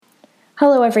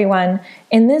Hello, everyone.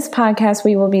 In this podcast,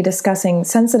 we will be discussing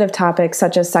sensitive topics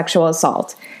such as sexual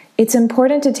assault. It's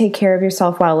important to take care of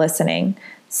yourself while listening.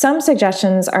 Some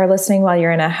suggestions are listening while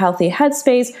you're in a healthy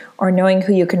headspace or knowing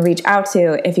who you can reach out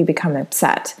to if you become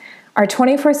upset. Our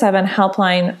 24/7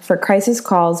 helpline for crisis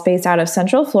calls based out of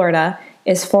Central Florida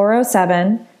is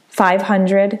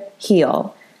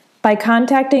 407-500-HEAL. By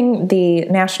contacting the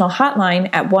national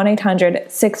hotline at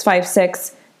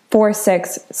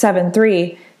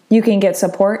 1-800-656-4673, you can get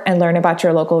support and learn about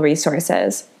your local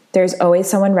resources. There's always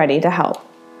someone ready to help.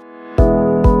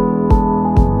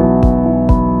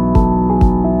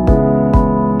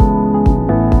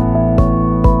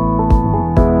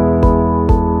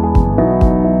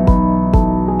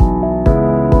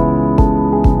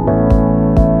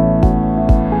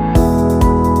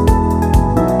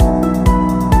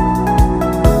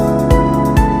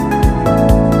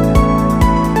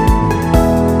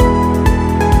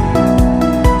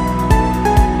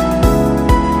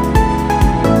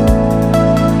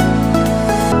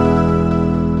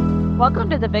 Welcome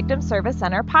to the Victim Service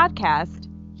Center podcast.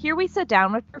 Here we sit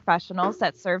down with professionals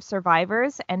that serve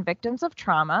survivors and victims of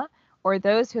trauma or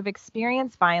those who have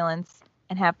experienced violence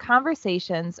and have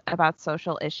conversations about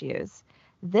social issues.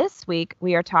 This week,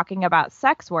 we are talking about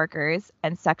sex workers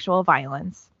and sexual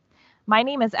violence. My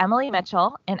name is Emily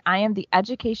Mitchell, and I am the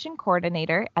Education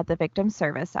Coordinator at the Victim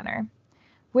Service Center.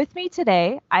 With me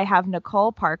today, I have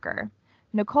Nicole Parker.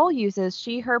 Nicole uses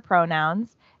she, her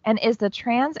pronouns and is the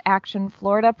Trans Action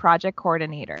Florida Project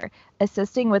Coordinator,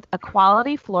 assisting with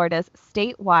Equality Florida's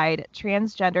statewide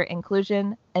transgender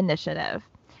inclusion initiative.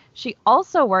 She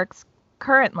also works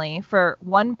currently for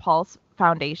One Pulse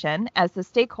Foundation as the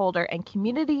Stakeholder and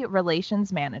Community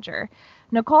Relations Manager.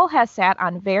 Nicole has sat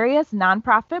on various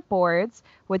nonprofit boards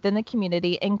within the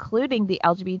community, including the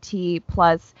LGBT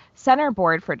Plus Center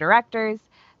Board for Directors,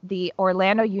 the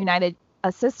Orlando United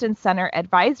Assistance Center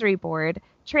Advisory Board,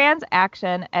 Trans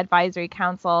Action Advisory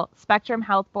Council, Spectrum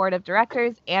Health Board of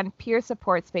Directors, and Peer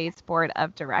Support Space Board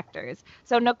of Directors.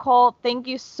 So Nicole, thank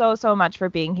you so much for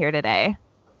being here today.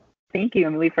 Thank you,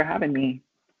 Emily, for having me.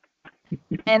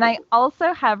 And I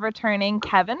also have returning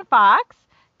Kevin Fox.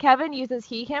 Kevin uses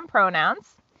he, him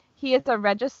pronouns. He is a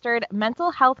registered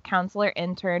mental health counselor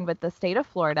intern with the state of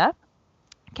Florida.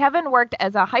 Kevin worked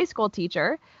as a high school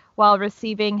teacher while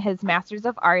receiving his Master's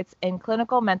of Arts in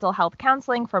Clinical Mental Health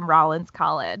Counseling from Rollins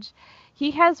College.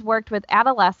 He has worked with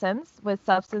adolescents with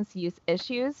substance use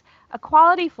issues,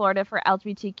 Equality Florida for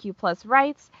LGBTQ plus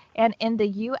rights, and in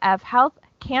the UF Health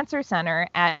Cancer Center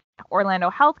at Orlando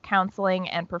Health Counseling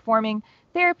and performing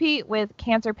therapy with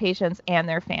cancer patients and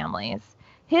their families.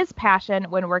 His passion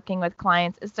when working with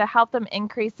clients is to help them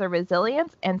increase their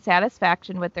resilience and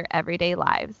satisfaction with their everyday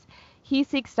lives. He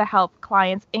seeks to help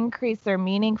clients increase their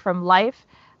meaning from life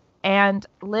and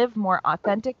live more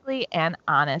authentically and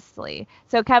honestly.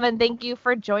 So Kevin, thank you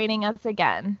for joining us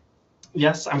again.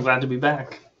 Yes, I'm glad to be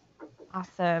back.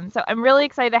 Awesome. So I'm really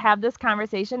excited to have this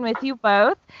conversation with you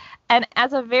both. And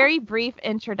as a very brief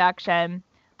introduction,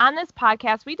 on this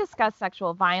podcast, we discuss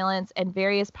sexual violence and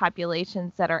various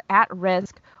populations that are at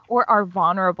risk or are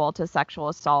vulnerable to sexual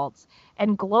assaults.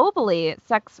 And globally,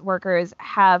 sex workers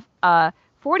have a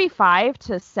 45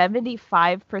 to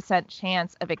 75%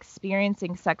 chance of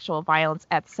experiencing sexual violence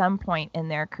at some point in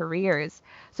their careers.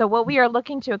 So what we are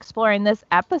looking to explore in this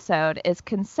episode is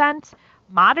consent,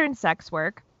 modern sex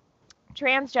work,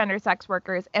 transgender sex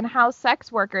workers, and how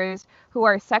sex workers who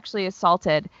are sexually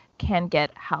assaulted can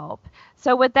get help.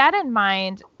 So with that in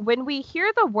mind, when we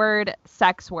hear the word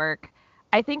sex work,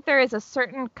 I think there is a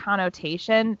certain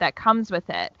connotation that comes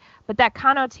with it, but that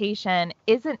connotation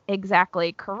isn't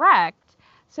exactly correct.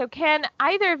 So can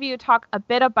either of you talk a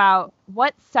bit about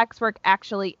what sex work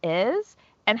actually is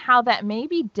and how that may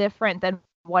be different than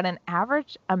what an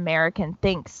average American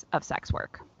thinks of sex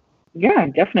work? Yeah,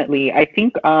 definitely. I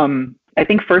think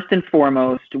first and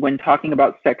foremost, when talking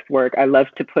about sex work, I love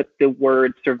to put the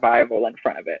word survival in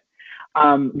front of it,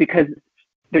 because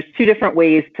there's two different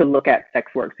ways to look at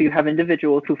sex work. So you have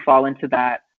individuals who fall into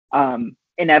that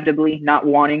inevitably, not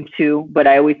wanting to, but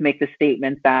I always make the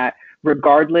statement that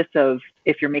regardless of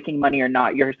if you're making money or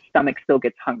not, your stomach still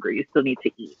gets hungry. You still need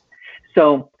to eat.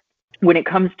 So when it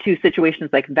comes to situations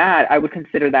like that, I would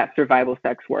consider that survival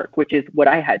sex work, which is what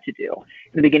I had to do.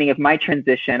 In the beginning of my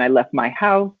transition, I left my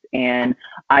house and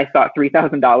I thought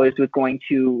 $3,000 was going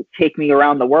to take me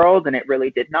around the world, and it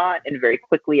really did not. And very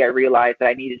quickly, I realized that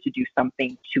I needed to do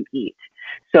something to eat.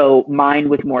 So mine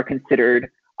was more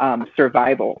considered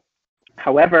survival.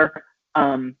 However,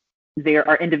 there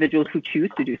are individuals who choose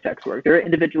to do sex work. There are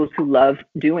individuals who love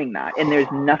doing that, and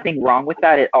there's nothing wrong with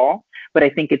that at all. but I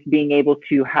think it's being able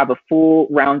to have a full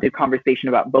rounded conversation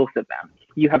about both of them.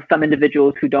 You have some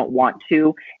individuals who don't want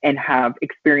to and have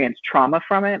experienced trauma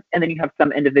from it, and then you have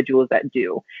some individuals that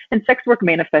do. And sex work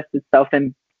manifests itself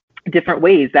in different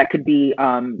ways. That could be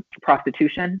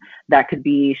prostitution, that could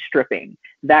be stripping,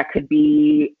 that could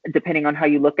be, depending on how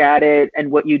you look at it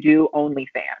and what you do,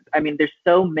 OnlyFans. I mean, there's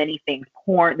so many things,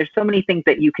 porn, there's so many things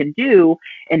that you can do,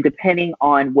 and depending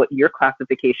on what your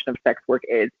classification of sex work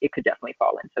is, it could definitely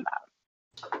fall into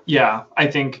that. Yeah, I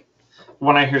think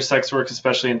when I hear sex work,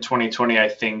 especially in 2020, I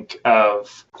think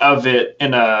of it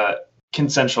in a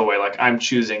consensual way, like I'm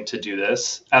choosing to do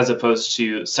this, as opposed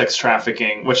to sex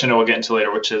trafficking, which I know we'll get into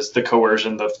later, which is the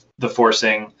coercion, the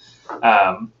forcing,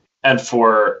 and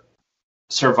for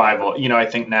survival. You know, I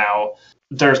think now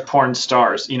there's porn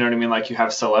stars, you know what I mean? Like you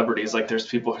have celebrities, like there's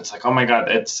people, it's like, oh my God,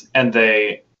 and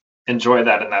they enjoy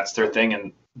that and that's their thing,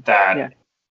 and that, yeah.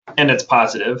 And it's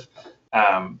positive.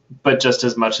 But just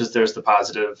as much as there's the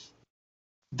positive,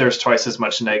 there's twice as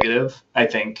much negative, I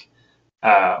think,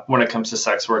 when it comes to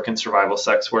sex work and survival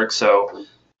sex work. So,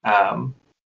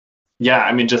 yeah,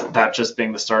 I mean, just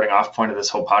being the starting off point of this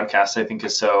whole podcast, I think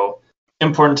is so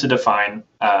important to define.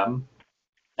 And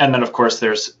then, of course,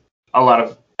 there's a lot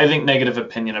of, I think, negative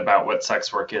opinion about what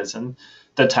sex work is, and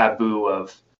the taboo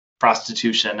of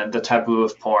prostitution, and the taboo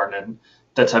of porn, and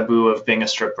the taboo of being a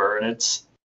stripper. And it's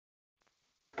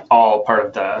all part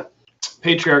of the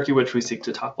patriarchy, which we seek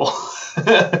to topple.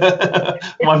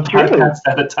 One podcast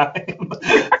at a time.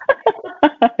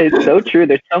 It's so true.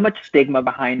 There's so much stigma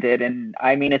behind it. And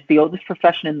I mean, it's the oldest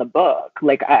profession in the book.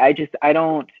 Like, I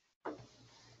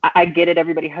get it.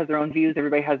 Everybody has their own views.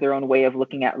 Everybody has their own way of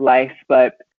looking at life.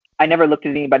 But I never looked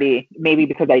at anybody, maybe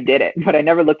because I did it, but I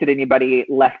never looked at anybody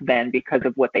less than because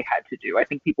of what they had to do. I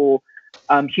think people,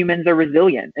 humans are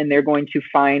resilient, and they're going to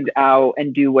find out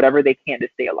and do whatever they can to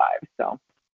stay alive. So.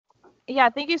 Yeah,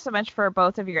 thank you so much for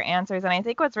both of your answers. And I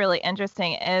think what's really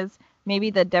interesting is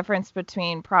maybe the difference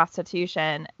between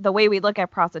prostitution, the way we look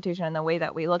at prostitution and the way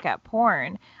that we look at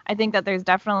porn. I think that there's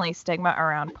definitely stigma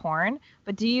around porn,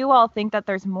 but do you all think that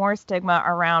there's more stigma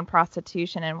around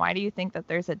prostitution, and why do you think that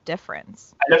there's a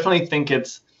difference? I definitely think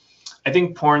I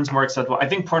think porn's more acceptable. I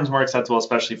think porn's more acceptable,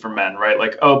 especially for men, right?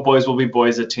 Like, oh, boys will be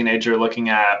boys, a teenager looking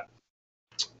at,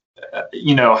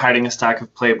 hiding a stack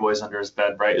of Playboys under his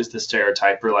bed, right, is the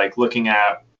stereotype, or like looking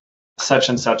at such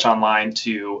and such online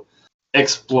to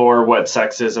explore what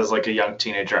sex is as like a young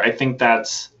teenager. I think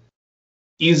that's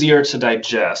easier to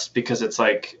digest because it's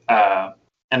like,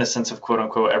 in a sense of quote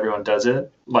unquote, everyone does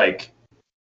it. Like,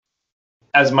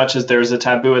 as much as there's a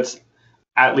taboo, it's,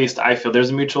 at least I feel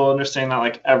there's a mutual understanding that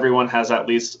like everyone has at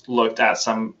least looked at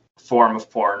some form of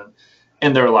porn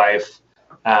in their life.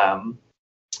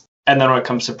 And then when it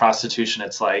comes to prostitution,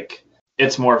 it's like,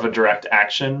 it's more of a direct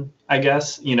action, I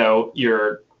guess.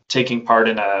 You're taking part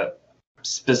in a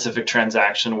specific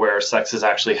transaction where sex is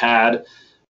actually had,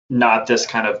 not this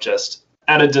kind of just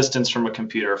at a distance from a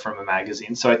computer, from a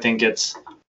magazine. So I think it's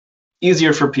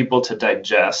easier for people to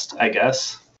digest, I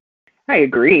guess. I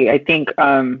agree. I think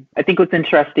what's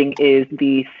interesting is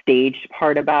the staged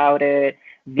part about it,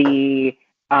 the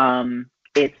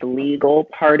it's legal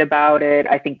part about it.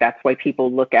 I think that's why people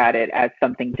look at it as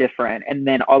something different. And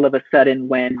then all of a sudden,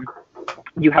 when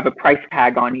you have a price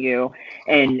tag on you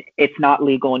and it's not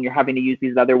legal and you're having to use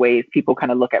these other ways, people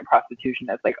kind of look at prostitution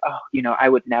as like, oh, I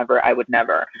would never.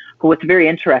 But what's very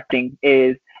interesting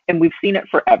is, and we've seen it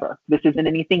forever, this isn't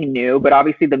anything new, but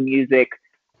obviously the music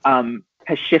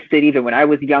has shifted even when I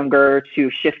was younger to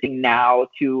shifting now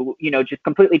to, just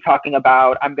completely talking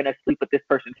about, I'm going to sleep with this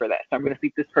person for this, I'm going to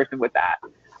sleep this person with that,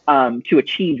 to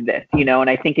achieve this, and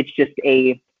I think it's just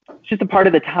a part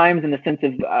of the times in the sense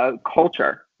of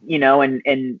culture,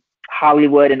 and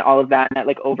Hollywood and all of that, and that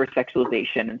like over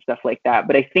sexualization and stuff like that.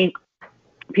 But I think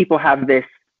people have this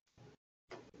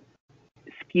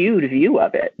skewed view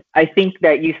of it. I think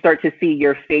that you start to see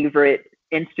your favorite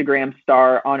Instagram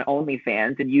star on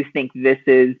OnlyFans and you think this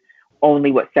is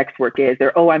only what sex work is,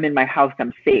 or, oh, I'm in my house,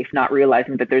 I'm safe, not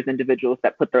realizing that there's individuals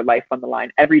that put their life on the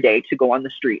line every day to go on the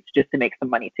streets just to make some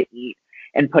money to eat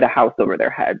and put a house over their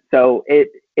head. So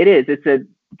it's a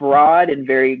broad and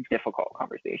very difficult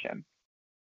conversation.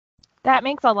 That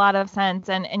makes a lot of sense.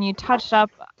 And you touched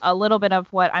up a little bit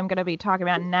of what I'm going to be talking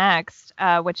about next,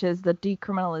 which is the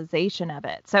decriminalization of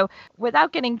it. So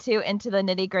without getting too into the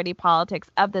nitty-gritty politics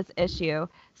of this issue,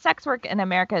 sex work in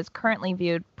America is currently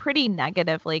viewed pretty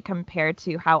negatively compared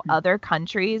to how other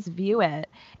countries view it.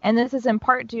 And this is in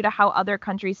part due to how other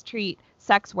countries treat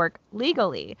sex work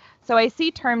legally. So I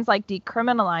see terms like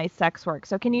decriminalize sex work.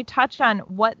 So can you touch on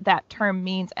what that term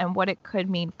means and what it could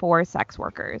mean for sex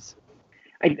workers?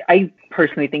 I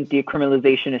personally think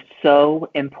decriminalization is so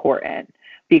important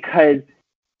because,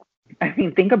 I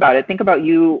mean, think about it. Think about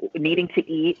you needing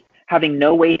to eat, having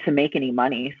no way to make any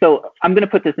money. So I'm going to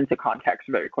put this into context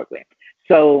very quickly.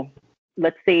 So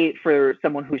let's say for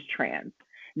someone who's trans.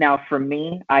 Now, for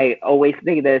me, I always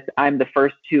say this, I'm the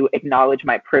first to acknowledge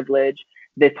my privilege.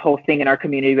 This whole thing in our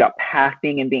community about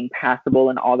passing and being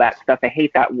passable and all that stuff. I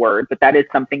hate that word, but that is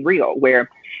something real where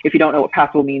if you don't know what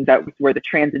passable means, that's where the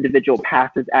trans individual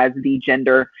passes as the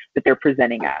gender that they're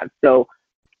presenting as. So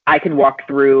I can walk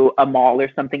through a mall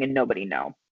or something and nobody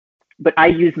know. But I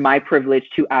use my privilege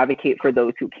to advocate for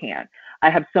those who can't. I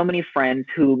have so many friends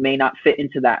who may not fit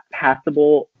into that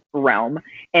passable realm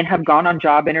and have gone on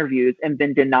job interviews and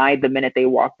been denied the minute they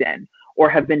walked in, or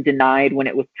have been denied when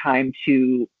it was time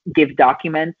to give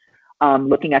documents,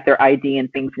 looking at their ID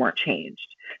and things weren't changed.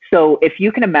 So if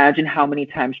you can imagine how many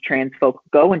times trans folks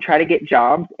go and try to get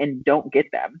jobs and don't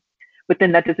get them, but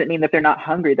then that doesn't mean that they're not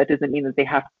hungry. That doesn't mean that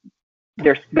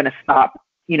they're going to stop,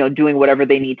 doing whatever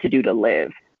they need to do to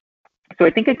live. So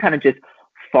I think it kind of just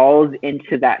falls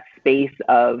into that space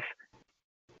of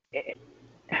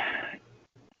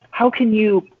how can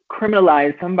you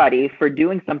criminalize somebody for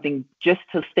doing something just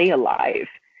to stay alive?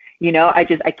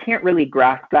 I can't really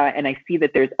grasp that. And I see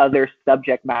that there's other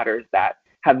subject matters that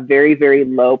have very, very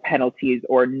low penalties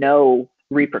or no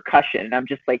repercussion. And I'm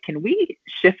just like, can we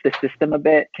shift the system a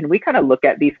bit? Can we kind of look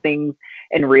at these things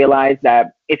and realize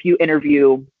that if you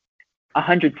interview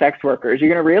 100 sex workers, you're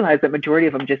going to realize that majority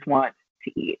of them just want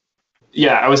to eat.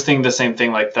 Yeah, I was thinking the same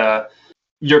thing, like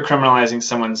you're criminalizing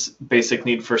someone's basic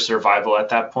need for survival at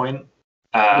that point.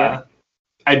 Yeah.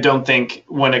 I don't think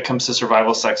when it comes to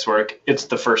survival sex work, it's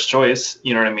the first choice.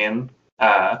 You know what I mean?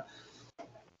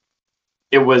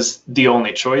 It was the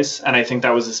only choice. And I think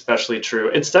that was especially true.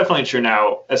 It's definitely true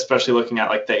now, especially looking at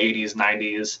like the 80s,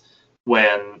 90s,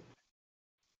 when,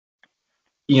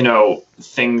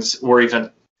 things were even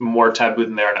more taboo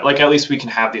than they are now. Like, at least we can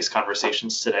have these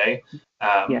conversations today.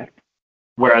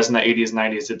 Whereas in the 80s,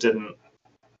 90s, it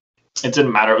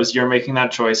didn't matter. It was you're making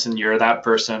that choice and you're that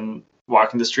person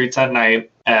walking the streets at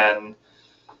night, and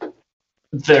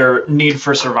their need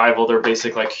for survival, their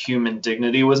basic like human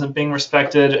dignity wasn't being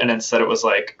respected. And instead it was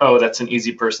like, oh, that's an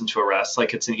easy person to arrest.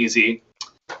 Like it's an easy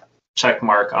check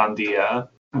mark on the,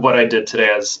 what I did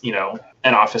today as,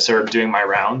 an officer doing my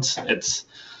rounds.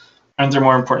 Aren't there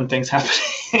more important things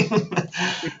happening?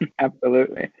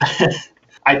 Absolutely.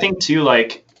 I think too,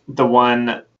 like the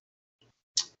one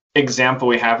example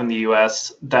we have in the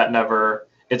US that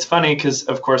it's funny because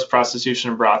of course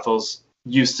prostitution and brothels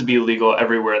used to be legal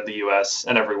everywhere in the US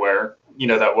and everywhere,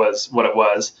 that was what it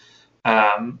was.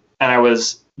 And I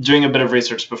was doing a bit of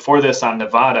research before this on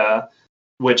Nevada,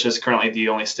 which is currently the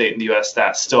only state in the US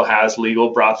that still has legal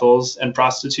brothels and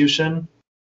prostitution.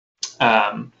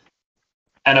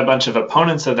 And a bunch of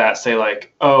opponents of that say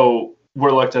like, oh,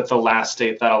 we're looked at the last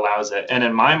state that allows it. And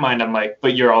in my mind, I'm like,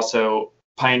 but you're also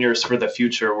pioneers for the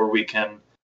future where we can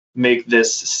make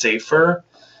this safer.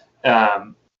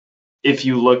 If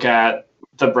you look at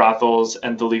the brothels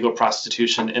and the legal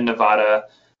prostitution in Nevada,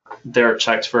 they're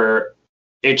checked for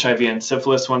HIV and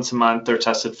syphilis once a month. They're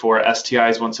tested for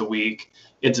STIs once a week.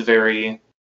 It's very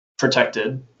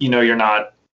protected. You're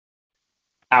not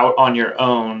out on your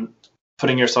own,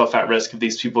 putting yourself at risk of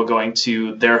these people going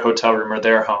to their hotel room or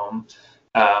their home.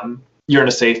 You're in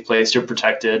a safe place, you're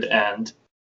protected, and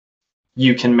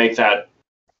you can make that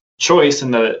choice in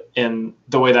the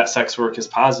way that sex work is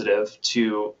positive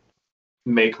to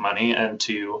make money and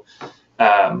to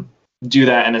do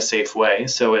that in a safe way.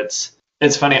 So it's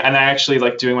funny. And I actually,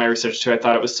 like doing my research too, I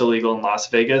thought it was still legal in Las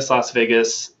Vegas. Las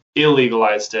Vegas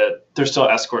illegalized it. There's still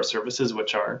escort services,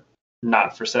 which are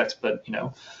not for sex, but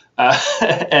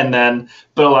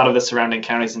but a lot of the surrounding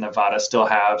counties in Nevada still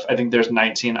have, I think there's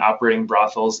 19 operating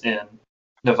brothels in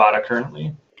Nevada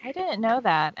currently. I didn't know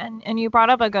that. And you brought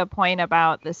up a good point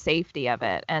about the safety of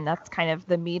it. And that's kind of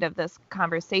the meat of this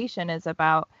conversation is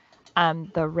about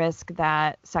the risk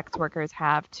that sex workers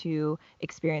have to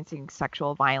experiencing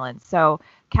sexual violence. So,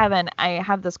 Kevin, I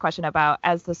have this question about,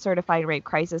 as the Certified Rape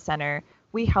Crisis Center,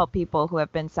 we help people who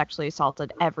have been sexually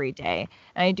assaulted every day.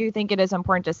 And I do think it is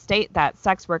important to state that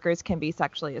sex workers can be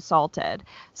sexually assaulted.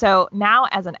 So now,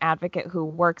 as an advocate who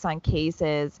works on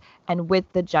cases and with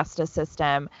the justice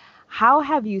system, how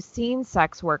have you seen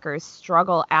sex workers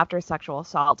struggle after sexual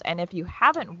assault? And if you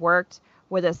haven't worked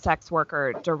with a sex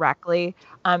worker directly,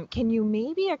 can you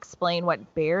maybe explain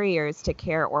what barriers to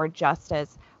care or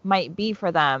justice might be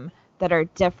for them that are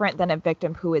different than a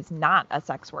victim who is not a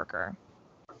sex worker?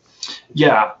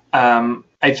 Yeah,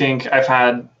 I think I've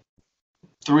had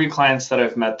 3 clients that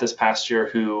I've met this past year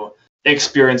who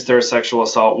experienced their sexual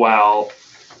assault while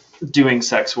doing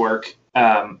sex work,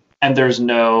 and there's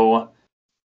no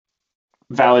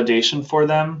validation for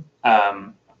them.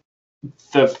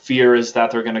 The fear is that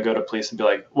they're going to go to police and be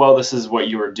like, well, this is what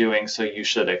you were doing, so you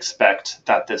should expect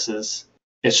that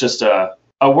it's just a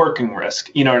working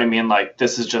risk. You know what I mean? Like,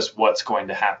 this is just what's going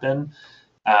to happen,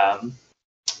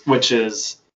 which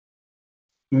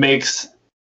makes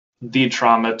the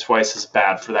trauma twice as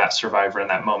bad for that survivor in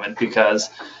that moment, because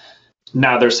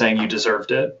now they're saying you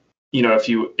deserved it. You know,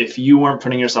 if you weren't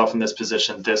putting yourself in this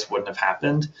position, this wouldn't have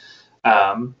happened.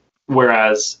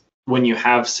 Whereas when you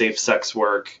have safe sex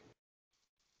work,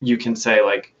 you can say,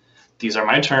 like, these are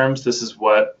my terms. This is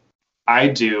what I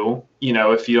do. You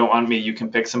know, if you don't want me, you can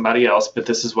pick somebody else, but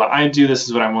this is what I do. This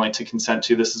is what I'm willing to consent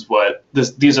to.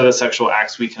 These are the sexual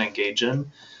acts we can engage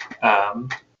in.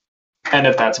 And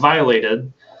if that's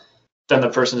violated, then the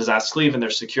person is asked to leave, and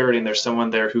there's security, and there's someone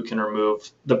there who can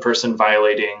remove the person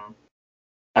violating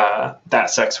that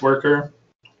sex worker.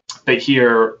 But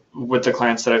here, with the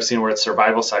clients that I've seen where it's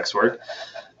survival sex work,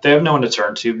 they have no one to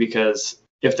turn to, because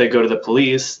if they go to the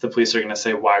police are going to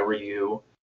say, why were you,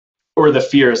 or the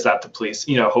fear is that the police,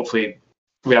 you know, hopefully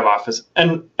we have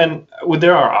and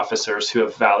there are officers who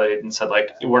have validated and said,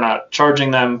 like, we're not charging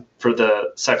them for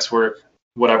the sex work,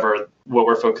 what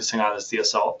we're focusing on is the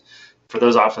assault. For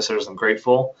those officers, I'm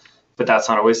grateful, but that's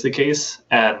not always the case.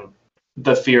 And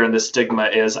the fear and the stigma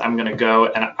is, I'm going to go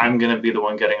and I'm going to be the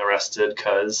one getting arrested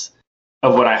because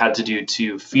of what I had to do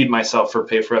to feed myself or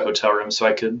pay for a hotel room so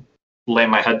I could lay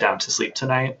my head down to sleep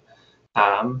tonight.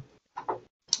 And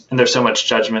there's so much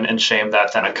judgment and shame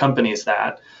that then accompanies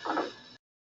that.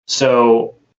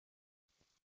 So,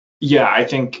 yeah, I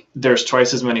think there's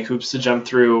twice as many hoops to jump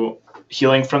through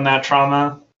healing from that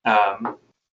trauma,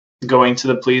 going to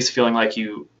the police, feeling like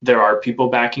there are people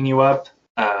backing you up.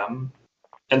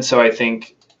 And so I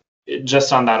think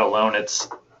just on that alone, it's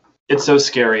so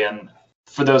scary. And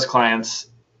for those clients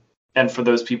and for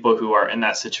those people who are in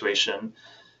that situation,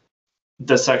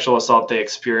 the sexual assault they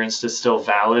experienced is still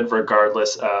valid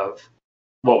regardless of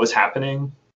what was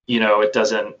happening. You know, it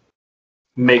doesn't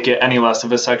make it any less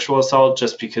of a sexual assault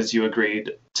just because you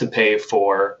agreed to pay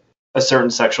for a certain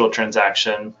sexual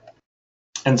transaction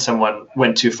and someone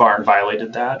went too far and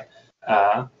violated that.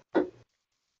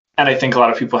 And I think a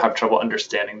lot of people have trouble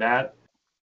understanding that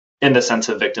in the sense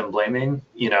of victim blaming.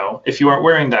 You know, if you weren't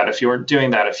wearing that, if you weren't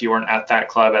doing that, if you weren't at that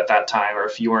club at that time, or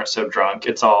if you weren't so drunk,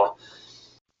 it's all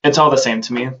the same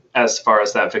to me as far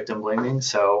as that victim blaming.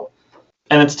 So,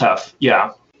 and it's tough.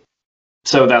 Yeah.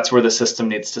 So that's where the system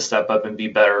needs to step up and be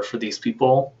better for these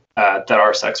people that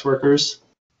are sex workers.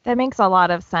 That makes a lot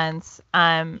of sense.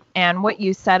 And what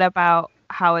you said about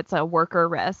how it's a worker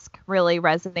risk really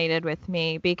resonated with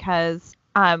me, because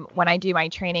when I do my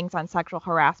trainings on sexual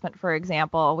harassment, for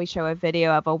example, we show a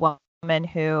video of a woman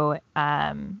who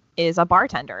is a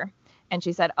bartender. And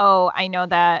she said, oh, I know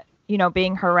that, you know,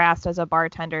 being harassed as a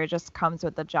bartender just comes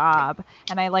with the job.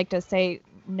 And I like to say,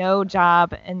 no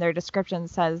job in their description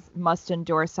says must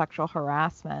endure sexual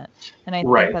harassment. And I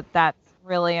think that that's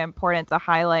really important to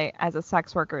highlight as a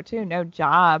sex worker too. No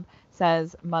job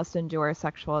says must endure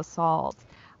sexual assault.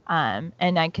 And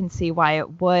I can see why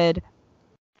it would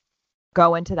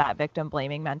go into that victim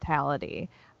blaming mentality.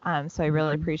 So I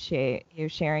really appreciate you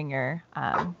sharing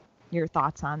your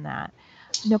thoughts on that.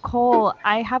 Nicole,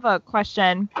 I have a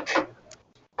question.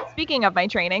 Speaking of my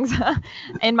trainings,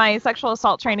 in my sexual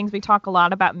assault trainings, we talk a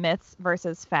lot about myths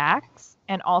versus facts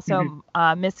and also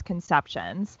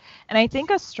misconceptions. And I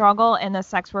think a struggle in the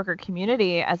sex worker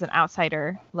community as an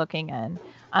outsider looking in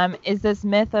is this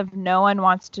myth of no one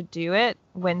wants to do it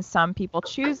when some people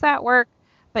choose that work.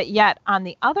 But yet, on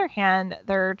the other hand,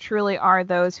 there truly are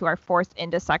those who are forced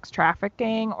into sex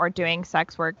trafficking or doing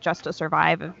sex work just to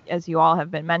survive, as you all have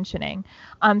been mentioning.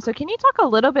 So can you talk a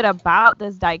little bit about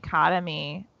this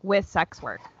dichotomy with sex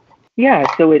work? Yeah,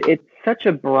 so it's such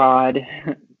a broad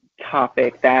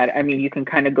topic that, I mean, you can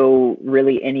kind of go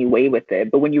really any way with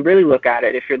it. But when you really look at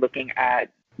it, if you're looking at,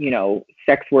 you know,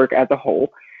 sex work as a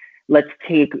whole, let's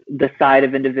take the side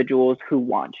of individuals who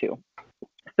want to.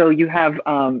 So you have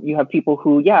people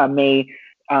who, may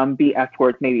be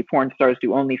escorts, maybe porn stars, do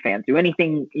OnlyFans, do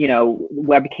anything, you know,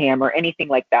 webcam or anything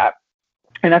like that.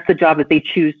 And that's the job that they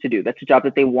choose to do. That's the job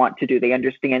that they want to do. They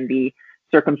understand the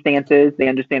circumstances, they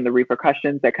understand the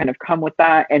repercussions that kind of come with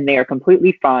that, and they are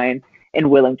completely fine and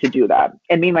willing to do that.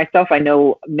 And me, myself, I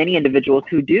know many individuals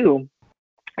who do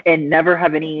and never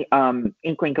have any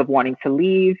inkling of wanting to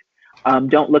leave,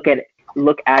 don't look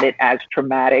at it as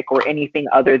traumatic or anything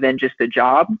other than just a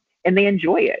job, and they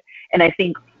enjoy it. And I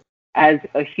think as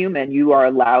a human, you are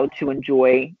allowed to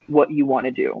enjoy what you want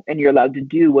to do, and you're allowed to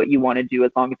do what you want to do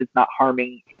as long as it's not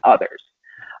harming others.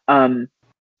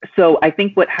 So I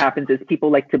think what happens is people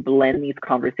like to blend these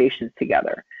conversations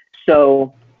together.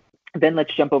 So then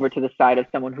let's jump over to the side of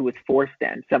someone who was forced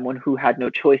in, someone who had no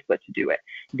choice but to do it.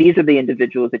 These are the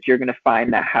individuals that you're going to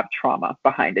find that have trauma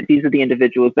behind it. These are the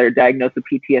individuals that are diagnosed with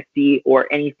PTSD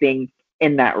or anything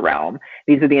in that realm.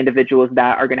 These are the individuals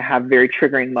that are going to have very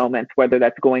triggering moments, whether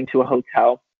that's going to a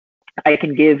hotel. I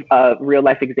can give a real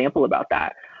life example about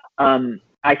that.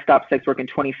 I stopped sex work in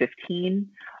 2015.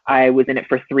 I was in it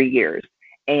for 3 years.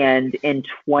 And in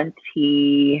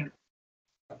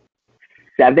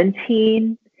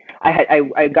 2017,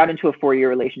 I got into a 4-year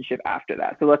relationship after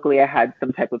that. So luckily I had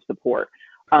some type of support.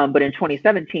 But in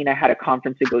 2017, I had a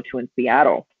conference to go to in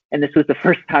Seattle. And this was the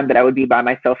first time that I would be by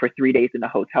myself for 3 days in a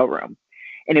hotel room.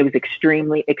 And it was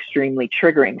extremely, extremely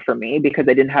triggering for me because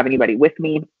I didn't have anybody with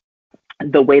me.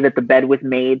 The way that the bed was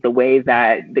made, the way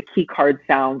that the key card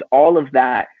sound, all of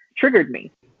that triggered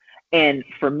me. And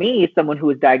for me, someone who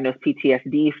was diagnosed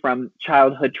PTSD from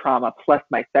childhood trauma plus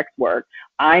my sex work,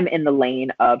 I'm in the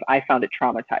lane of I found it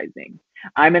traumatizing.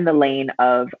 I'm in the lane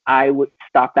of I would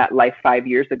stop that life 5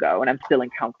 years ago and I'm still in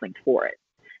counseling for it.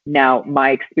 Now, my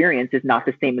experience is not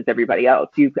the same as everybody else.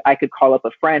 I could call up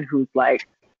a friend who's like,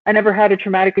 I never had a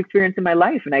traumatic experience in my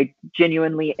life and I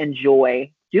genuinely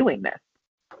enjoy doing this.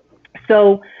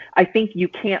 So I think you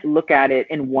can't look at it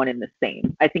in one and the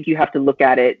same. I think you have to look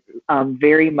at it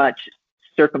very much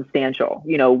circumstantial.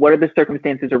 You know, what are the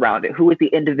circumstances around it? Who is the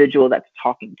individual that's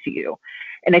talking to you?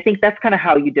 And I think that's kind of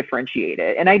how you differentiate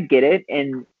it. And I get it.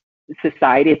 In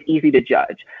society, it's easy to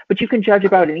judge, but you can judge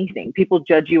about anything. People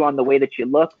judge you on the way that you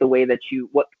look, the way that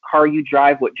what car you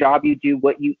drive, what job you do,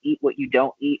 what you eat, what you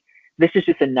don't eat. This is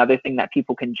just another thing that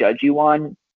people can judge you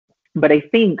on. But I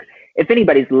think if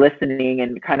anybody's listening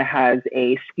and kind of has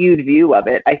a skewed view of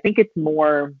it, I think it's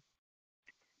more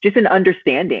just an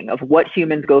understanding of what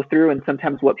humans go through and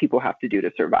sometimes what people have to do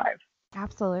to survive.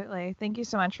 Absolutely. Thank you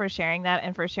so much for sharing that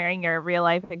and for sharing your real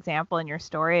life example and your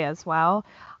story as well.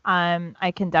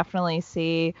 I can definitely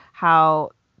see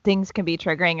how things can be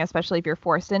triggering, especially if you're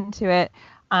forced into it.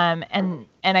 And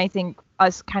I think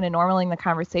us kind of normaling the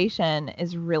conversation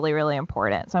is really, really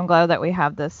important. So I'm glad that we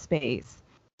have this space.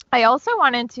 I also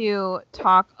wanted to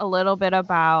talk a little bit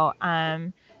about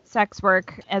sex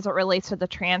work as it relates to the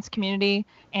trans community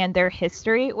and their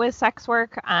history with sex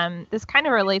work. This kind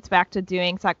of relates back to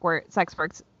doing sex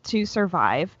work to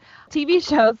survive. TV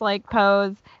shows like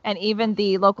Pose and even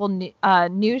the local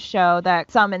news show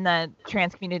that some in the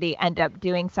trans community end up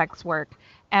doing sex work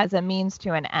as a means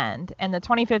to an end. And the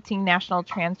 2015 National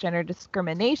Transgender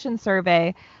Discrimination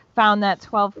Survey found that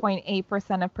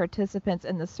 12.8% of participants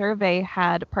in the survey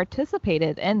had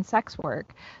participated in sex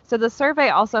work. So the survey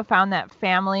also found that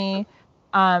family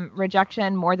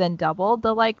rejection more than doubled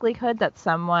the likelihood that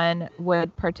someone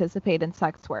would participate in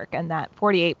sex work, and that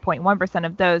 48.1%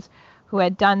 of those who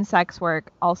had done sex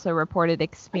work also reported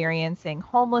experiencing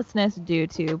homelessness due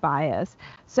to bias.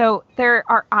 So there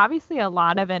are obviously a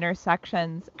lot of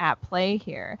intersections at play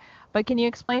here. But can you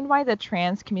explain why the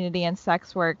trans community and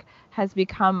sex work has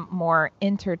become more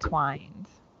intertwined?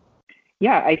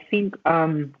 Yeah, I think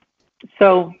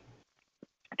so.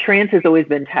 Trans has always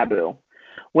been taboo.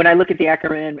 When I look at the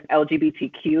acronym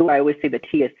LGBTQ, I always say the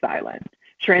T is silent.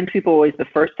 Trans people are always the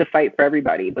first to fight for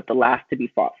everybody, but the last to be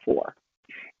fought for.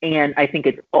 And I think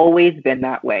it's always been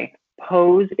that way.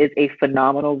 Pose is a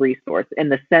phenomenal resource in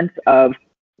the sense of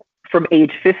from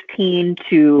age 15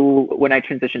 to when I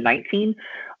transitioned 19,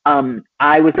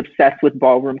 I was obsessed with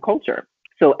ballroom culture.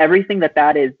 So everything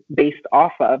that is based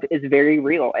off of is very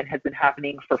real and has been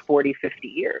happening for 40, 50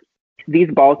 years.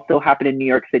 These balls still happen in New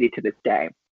York City to this day.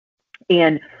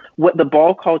 And what the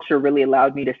ball culture really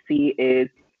allowed me to see is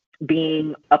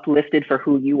being uplifted for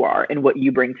who you are and what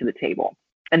you bring to the table.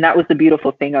 And that was the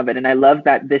beautiful thing of it. And I love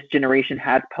that this generation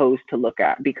has Pose to look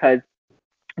at, because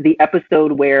the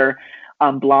episode where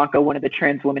Blanca, one of the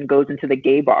trans women, goes into the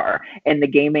gay bar and the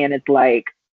gay man is like,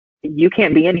 you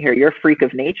can't be in here. You're a freak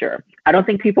of nature. I don't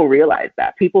think people realize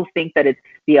that. People think that it's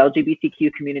the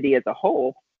LGBTQ community as a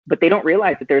whole, but they don't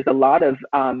realize that there's a lot of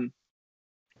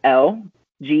L,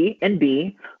 G, and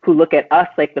B who look at us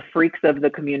like the freaks of the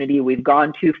community. We've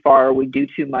gone too far, we do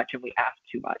too much, and we ask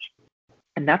too much.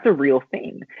 And that's a real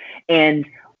thing. And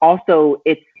also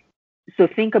so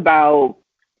think about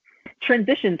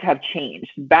transitions have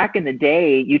changed. Back in the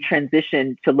day, you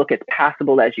transitioned to look as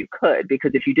passable as you could,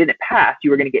 because if you didn't pass,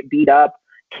 you were going to get beat up,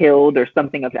 killed, or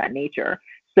something of that nature.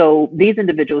 So these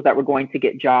individuals that were going to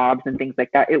get jobs and things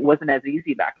like that, it wasn't as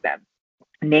easy back then.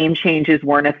 Name changes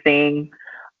weren't a thing.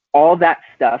 all that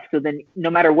stuff. So then no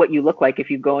matter what you look like, if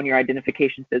you go and your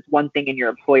identification says one thing and your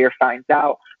employer finds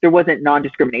out, there wasn't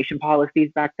non-discrimination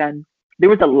policies back then. There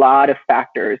was a lot of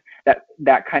factors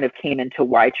that kind of came into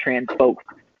why trans folks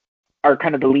are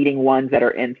kind of the leading ones that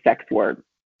are in sex work.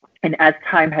 And as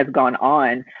time has gone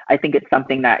on, I think it's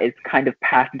something that is kind of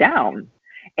passed down.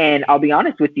 And I'll be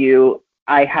honest with you,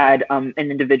 I had an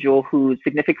individual who's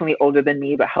significantly older than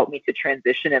me, but helped me to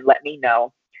transition and let me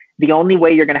know the only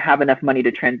way you're going to have enough money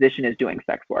to transition is doing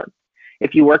sex work.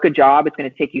 If you work a job, it's going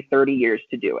to take you 30 years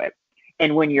to do it.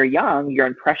 And when you're young, you're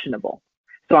impressionable.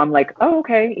 So I'm like, oh,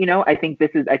 okay, you know, I think this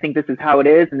is how it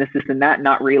is, and this and that,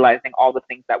 not realizing all the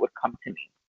things that would come to me.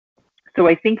 So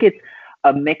I think it's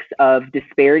a mix of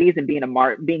disparities and being the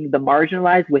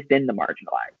marginalized within the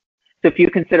marginalized. So if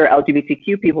you consider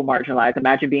LGBTQ people marginalized,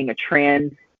 imagine being a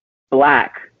trans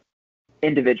Black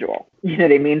individual. You know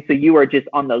what I mean? So you are just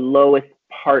on the lowest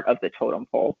part of the totem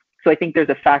pole. So I think there's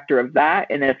a factor of that,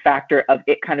 and then a factor of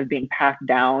it kind of being passed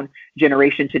down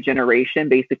generation to generation,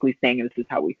 basically saying this is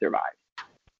how we survive.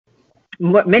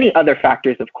 Many other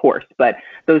factors, of course, but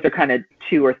those are kind of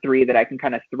 2 or 3 that I can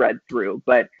kind of thread through.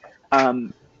 But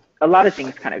a lot of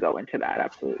things kind of go into that,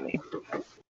 absolutely.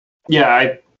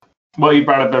 Yeah, well, you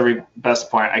brought up every best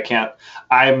point.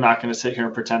 I'm not going to sit here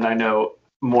and pretend I know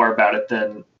more about it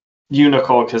than you,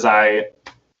 Nicole, because I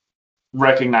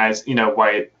recognize, you know,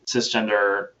 white,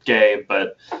 cisgender, gay,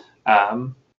 but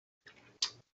I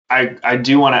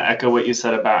do want to echo what you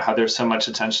said about how there's so much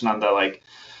attention on the like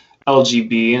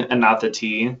LGB and not the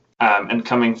T, and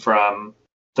coming from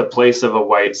the place of a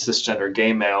white cisgender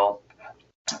gay male,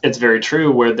 it's very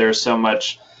true where there's so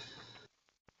much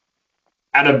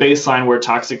at a baseline where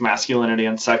toxic masculinity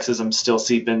and sexism still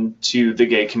seep into the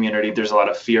gay community. There's a lot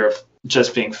of fear of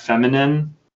just being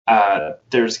feminine.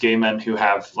 There's gay men who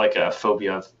have like a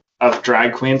phobia of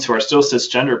drag queens who are still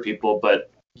cisgender people, but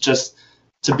just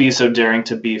to be so daring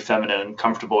to be feminine and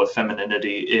comfortable with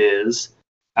femininity is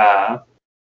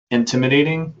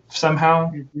intimidating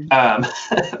somehow,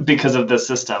 because of the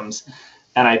systems.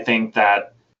 And I think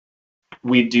that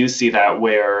we do see that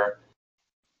where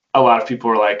a lot of people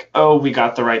are like, oh, we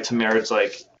got the right to marriage,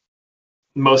 like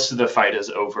most of the fight is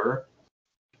over.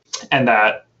 And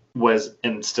that was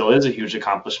and still is a huge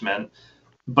accomplishment.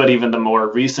 But even the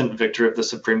more recent victory of the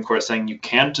Supreme Court saying you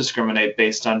can't discriminate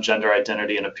based on gender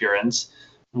identity and appearance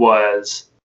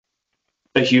was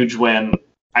a huge win,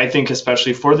 I think,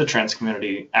 especially for the trans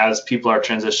community, as people are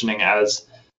transitioning, as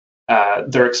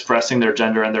they're expressing their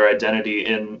gender and their identity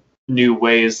in new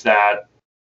ways that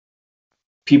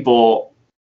people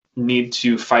need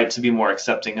to fight to be more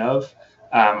accepting of.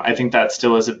 I think that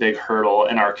still is a big hurdle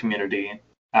in our community.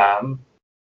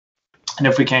 And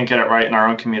if we can't get it right in our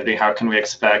own community, how can we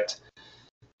expect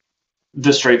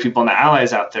the straight people and the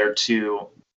allies out there to,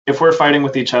 if we're fighting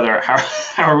with each other,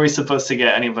 how are we supposed to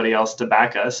get anybody else to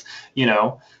back us, you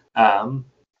know?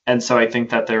 And so I think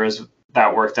that there is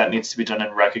that work that needs to be done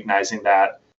in recognizing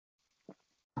that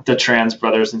the trans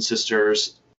brothers and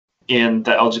sisters in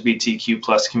the LGBTQ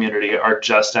plus community are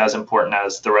just as important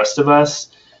as the rest of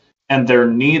us, and their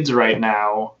needs right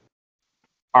now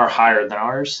are higher than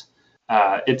ours.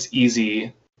 It's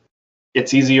easier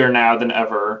now than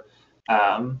ever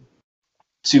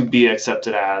to be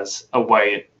accepted as a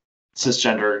white,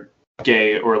 cisgender,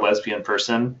 gay, or lesbian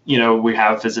person. You know, we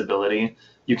have visibility.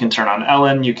 You can turn on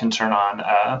Ellen, you can turn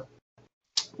on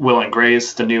Will and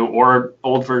Grace, the new or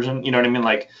old version. You know what I mean?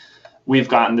 Like, we've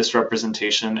gotten this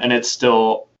representation, and it's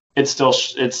still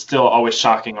always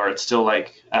shocking, or it's still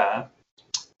like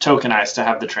tokenized to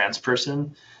have the trans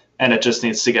person, and it just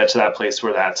needs to get to that place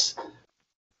where that's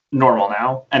normal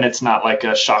now, and it's not like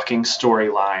a shocking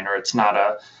storyline, or it's not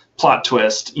a plot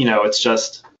twist. You know, it's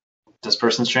just, this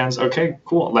person's trans. Okay,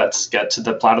 cool. Let's get to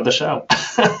the plot of the show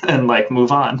and like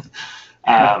move on.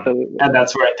 And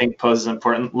that's where I think Pose is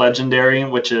important. Legendary,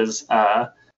 which is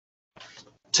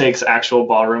takes actual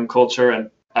ballroom culture and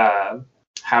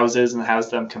houses and has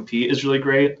them compete, is really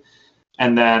great.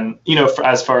 And then, you know,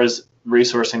 as far as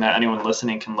resourcing that anyone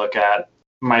listening can look at,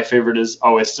 my favorite is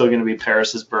always still going to be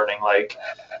Paris is Burning, like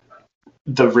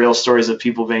the real stories of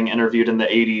people being interviewed in the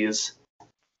 80s.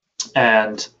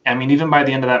 And I mean, even by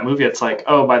the end of that movie, it's like,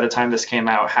 oh, by the time this came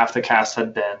out, half the cast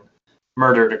had been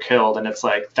murdered or killed. And it's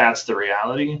like, that's the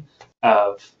reality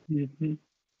of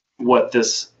what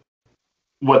this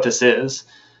is.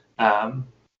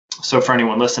 So for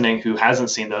anyone listening who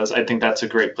hasn't seen those, I think that's a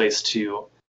great place to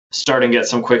start and get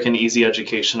some quick and easy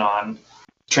education on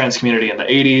trans community in the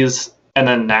 80s. And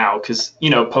then now, because, you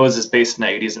know, Pose is based in the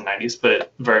 80s and 90s, but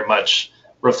it very much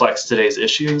reflects today's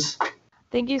issues.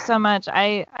 Thank you so much.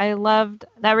 I loved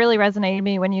that. Really resonated with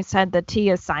me when you said the T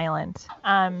is silent.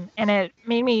 And it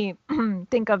made me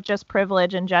think of just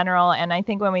privilege in general. And I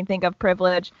think when we think of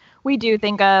privilege, we do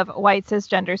think of white,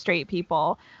 cisgender, straight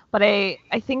people. But I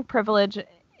think privilege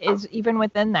is even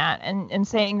within that. And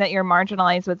saying that you're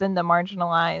marginalized within the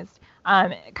marginalized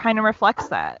it kind of reflects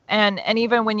that. And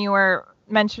even when you were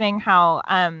mentioning how,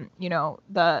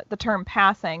 the term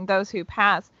passing, those who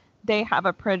pass, they have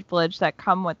a privilege that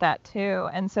come with that too.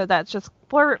 And so that's just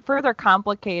further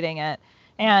complicating it.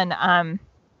 And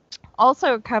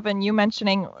also, Kevin, you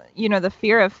mentioning, the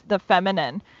fear of the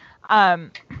feminine.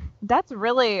 That's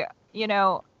really,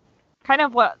 kind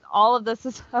of what all of this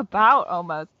is about,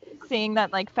 almost seeing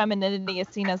that like femininity is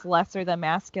seen as lesser than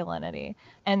masculinity,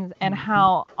 and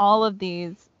how all of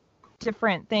these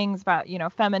different things about,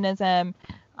 feminism,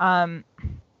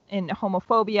 and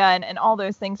homophobia and all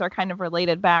those things are kind of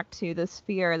related back to this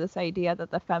fear, this idea that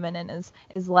the feminine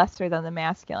is lesser than the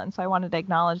masculine. So I wanted to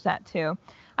acknowledge that too.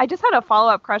 I just had a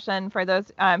follow-up question for those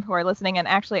who are listening, and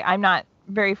actually I'm not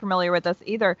very familiar with this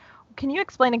either. Can you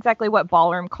explain exactly what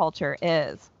ballroom culture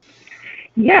is?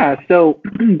 Yeah, so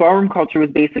ballroom culture was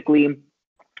basically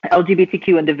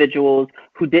LGBTQ individuals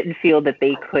who didn't feel that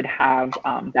they could have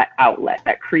that outlet,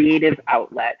 that creative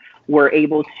outlet, were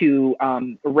able to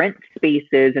rent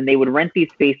spaces, and they would rent these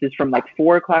spaces from like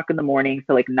 4 o'clock in the morning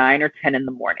to like 9 or 10 in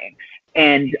the morning.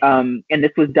 And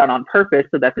this was done on purpose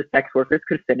so that the sex workers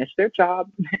could finish their job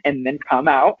and then come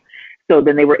out. So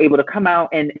then they were able to come out,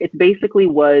 and it basically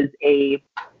was a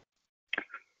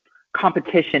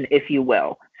competition, if you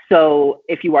will. So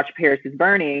if you watch Paris is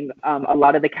Burning, a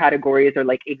lot of the categories are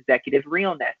like executive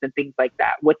realness and things like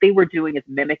that. What they were doing is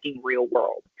mimicking real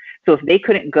world. So if they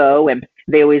couldn't go, and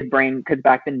they always bring, because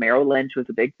back then Merrill Lynch was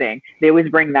a big thing, they always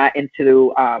bring that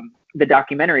into the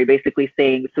documentary, basically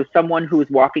saying, so someone who is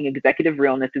walking executive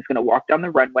realness is going to walk down the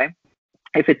runway.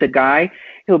 If it's a guy,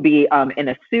 he'll be in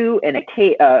a suit and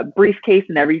a briefcase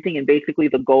and everything. And basically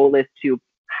the goal is to,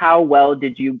 how well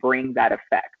did you bring that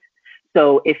effect?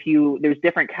 So there's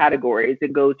different categories.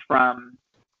 It goes from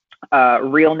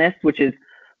realness, which is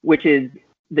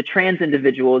the trans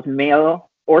individuals, male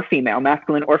or female,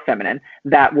 masculine or feminine,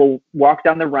 that will walk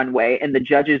down the runway, and the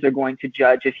judges are going to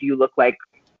judge if you look like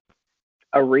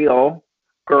a real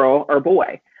girl or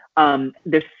boy.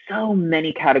 There's so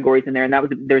many categories in there,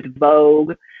 and there's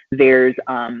Vogue, there's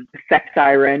Sex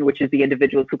Siren, which is the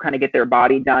individuals who kind of get their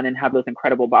body done and have those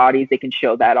incredible bodies. They can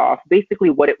show that off. Basically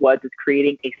what it was is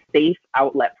creating a safe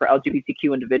outlet for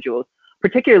LGBTQ individuals,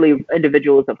 particularly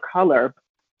individuals of color,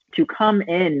 to come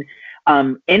in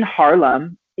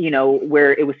Harlem,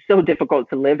 where it was so difficult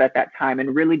to live at that time,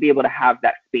 and really be able to have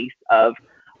that space of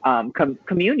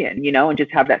communion, and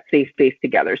just have that safe space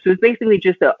together. So it's basically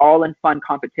just an all-in-fun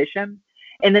competition.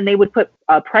 And then they would put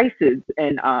prizes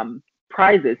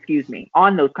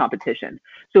on those competitions.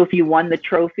 So if you won the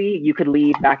trophy, you could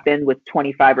leave back then with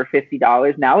 $25 or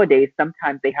 $50. Nowadays,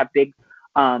 sometimes they have big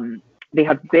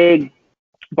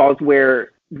balls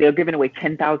where they're giving away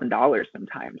 $10,000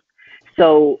 sometimes.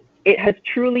 So it has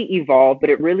truly evolved,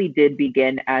 but it really did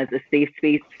begin as a safe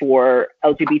space for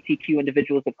LGBTQ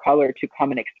individuals of color to come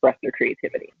and express their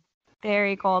creativity.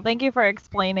 Very cool. Thank you for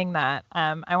explaining that.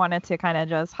 I wanted to kind of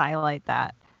just highlight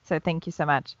that. So thank you so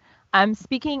much.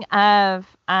 Speaking of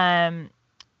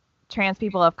trans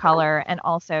people of color, and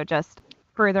also just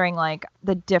furthering like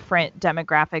the different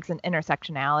demographics and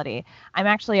intersectionality, I'm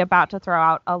actually about to throw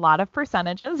out a lot of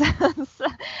percentages,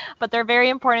 but they're very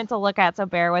important to look at, so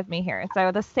bear with me here.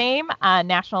 So the same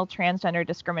National Transgender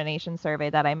Discrimination Survey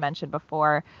that I mentioned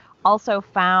before also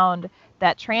found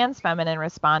that trans feminine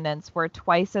respondents were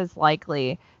twice as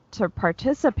likely to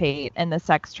participate in the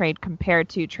sex trade compared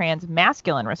to trans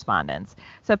masculine respondents.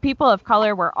 So people of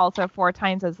color were also 4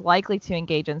 times as likely to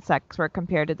engage in sex work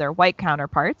compared to their white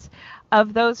counterparts.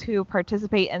 Of those who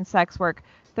participate in sex work,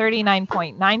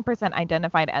 39.9%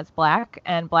 identified as Black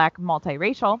and Black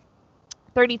multiracial,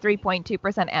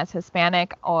 33.2% as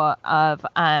Hispanic or of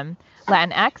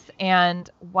Latinx, and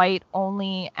white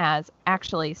only as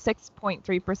actually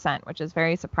 6.3%, which is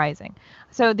very surprising.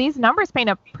 So these numbers paint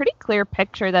a pretty clear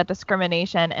picture that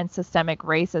discrimination and systemic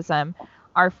racism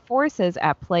are forces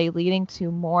at play leading to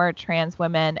more trans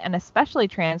women, and especially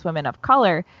trans women of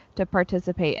color, to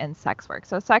participate in sex work.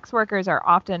 So sex workers are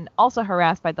often also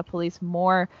harassed by the police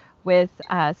more, with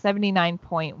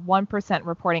 79.1%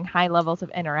 reporting high levels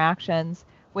of interactions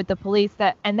with the police,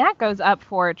 and that goes up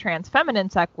for trans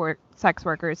feminine sex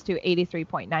workers to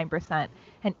 83.9%,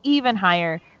 and even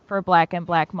higher for Black and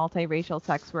Black multiracial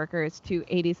sex workers to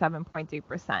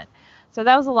 87.3%. So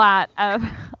that was a lot of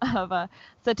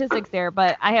statistics there,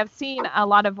 but I have seen a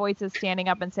lot of voices standing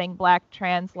up and saying Black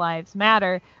trans lives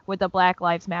matter with the Black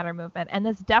Lives Matter movement, and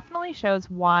this definitely shows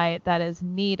why that is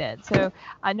needed. So,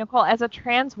 Nicole, as a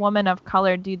trans woman of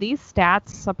color, do these stats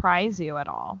surprise you at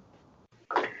all?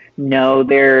 No,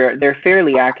 they're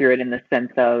fairly accurate in the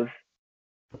sense of,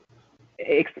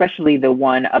 especially the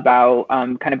one about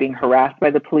kind of being harassed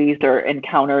by the police or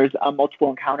encounters,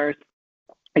 multiple encounters,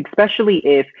 especially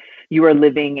if you are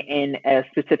living in a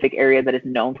specific area that is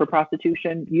known for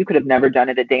prostitution. You could have never done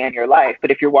it a day in your life,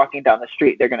 but if you're walking down the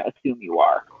street, they're going to assume you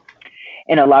are.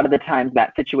 And a lot of the times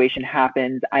that situation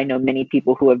happens. I know many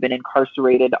people who have been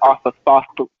incarcerated off of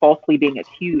falsely being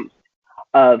accused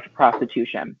of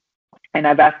prostitution. And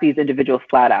I've asked these individuals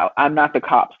flat out, I'm not the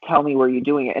cops, tell me where you're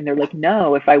doing it. And they're like,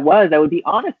 no, if I was, I would be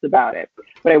honest about it.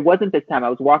 But I wasn't this time. I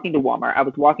was walking to Walmart. I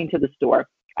was walking to the store.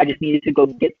 I just needed to go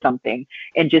get something.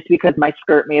 And just because my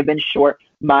skirt may have been short,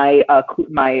 my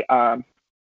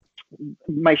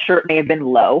shirt may have been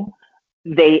low,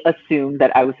 they assumed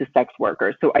that I was a sex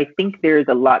worker. So I think there's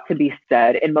a lot to be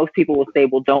said. And most people will say,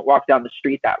 well, don't walk down the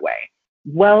street that way.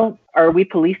 Well, are we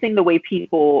policing the way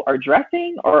people are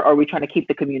dressing, or are we trying to keep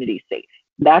the community safe?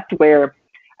 That's where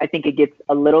I think it gets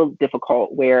a little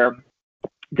difficult, where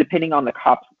depending on the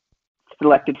cops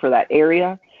selected for that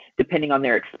area, depending on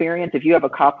their experience, if you have a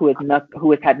cop who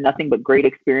has had nothing but great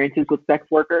experiences with sex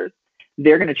workers,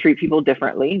 they're going to treat people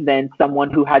differently than someone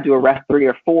who had to arrest 3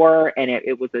 or 4 and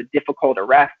it was a difficult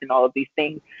arrest and all of these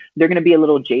things. They're going to be a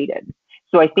little jaded.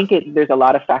 So I think there's a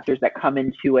lot of factors that come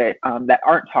into it that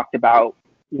aren't talked about,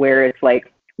 where it's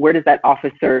like, where does that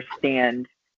officer stand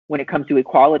when it comes to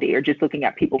equality, or just looking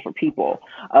at people for people?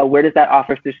 Where does that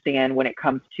officer stand when it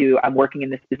comes to, I'm working in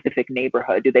this specific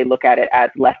neighborhood? Do they look at it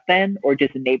as less than, or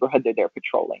just a neighborhood that they're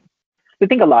patrolling? So I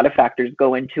think a lot of factors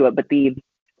go into it, but the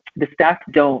stats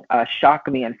don't shock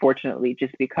me, unfortunately,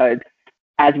 just because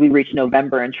as we reach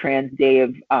November and Trans Day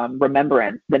of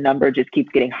Remembrance, the number just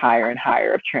keeps getting higher and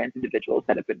higher of trans individuals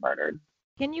that have been murdered.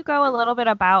 Can you go a little bit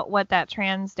about what that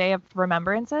Trans Day of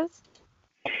Remembrance is?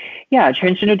 Yeah,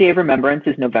 Transgender Day of Remembrance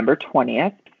is November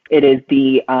 20th. It is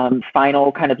the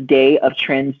final kind of day of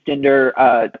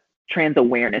Transgender Trans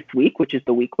Awareness Week, which is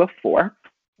the week before.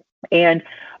 And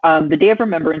the Day of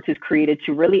Remembrance is created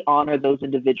to really honor those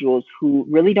individuals who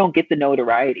really don't get the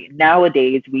notoriety.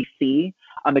 Nowadays, we see,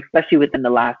 especially within the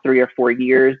last 3 or 4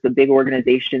 years, the big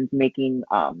organizations making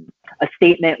a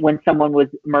statement when someone was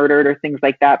murdered or things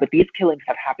like that. But these killings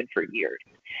have happened for years,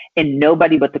 and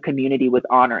nobody but the community was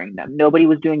honoring them. Nobody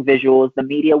was doing visuals. The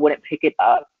media wouldn't pick it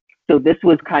up. So this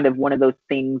was kind of one of those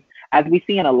things, as we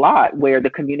see in a lot, where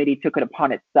the community took it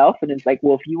upon itself and it's like,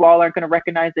 well, if you all aren't going to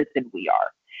recognize it, then we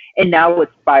are. And now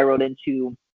it's spiraled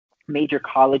into major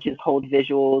colleges hold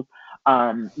visuals.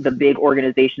 The big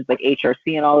organizations like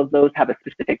HRC and all of those have a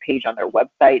specific page on their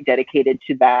website dedicated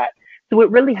to that. So it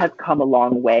really has come a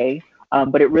long way,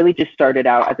 but it really just started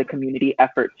out as a community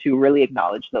effort to really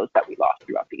acknowledge those that we lost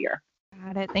throughout the year.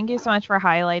 Got it. Thank you so much for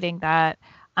highlighting that.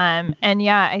 And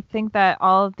yeah, I think that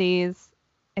all of these,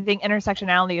 I think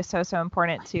intersectionality is so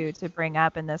important to bring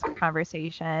up in this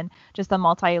conversation, just the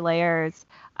multi-layers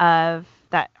of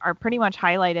that are pretty much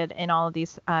highlighted in all of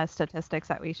these statistics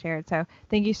that we shared. So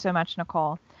thank you so much,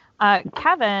 Nicole.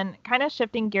 Kevin, kind of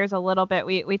shifting gears a little bit,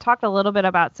 we talked a little bit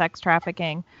about sex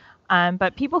trafficking,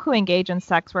 but people who engage in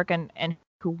sex work and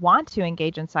who want to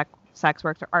engage in sex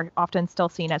work are often still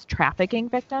seen as trafficking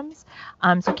victims.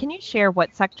 So can you share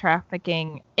what sex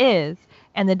trafficking is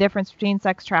and the difference between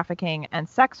sex trafficking and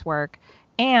sex work,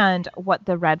 and what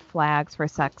the red flags for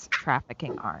sex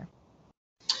trafficking are?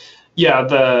 Yeah,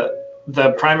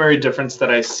 the primary difference that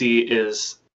I see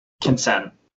is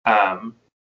consent.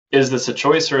 Is this a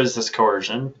choice or is this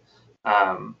coercion?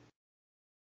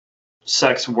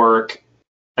 Sex work,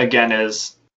 again,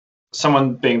 is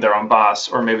someone being their own boss,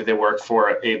 or maybe they work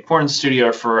for a porn studio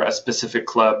or for a specific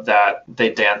club that they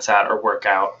dance at or work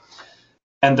out,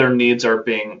 and their needs are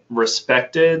being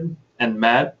respected and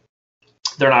met.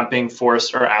 They're not being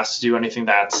forced or asked to do anything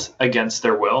that's against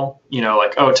their will. You know,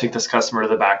 like, oh, take this customer to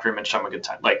the back room and show them a good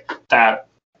time. Like, that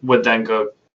would then go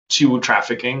to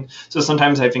trafficking. So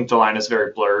sometimes I think the line is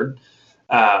very blurred.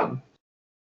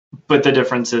 But the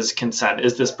difference is consent.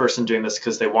 Is this person doing this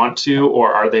because they want to,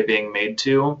 or are they being made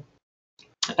to?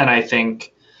 And I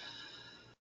think,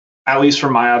 at least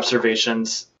from my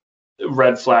observations,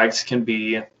 red flags can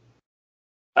be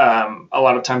a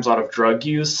lot of times a lot of drug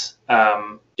use.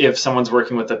 If someone's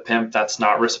working with a pimp that's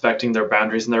not respecting their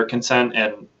boundaries and their consent,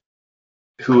 and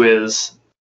who is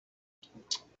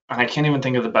I can't even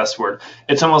think of the best word.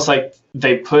 It's almost like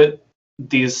they put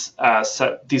these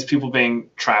people being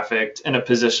trafficked in a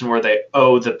position where they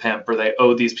owe the pimp or they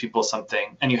owe these people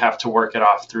something, and you have to work it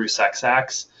off through sex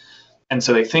acts. And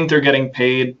so they think they're getting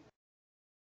paid,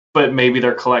 but maybe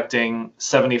they're collecting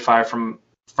 75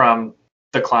 from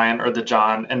the client or the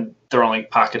John, and they're only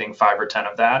pocketing 5 or 10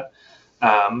 of that.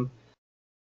 And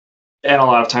a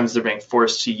lot of times they're being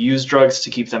forced to use drugs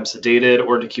to keep them sedated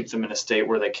or to keep them in a state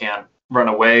where they can't run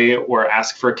away or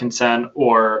ask for consent,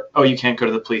 or, oh, you can't go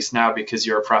to the police now because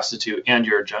you're a prostitute and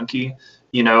you're a junkie.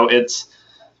 You know, it's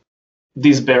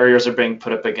these barriers are being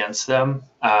put up against them,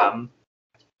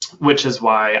 which is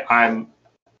why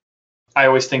I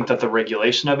always think that the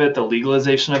regulation of it, the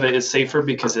legalization of it, is safer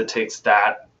because it takes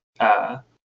that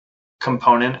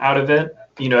component out of it.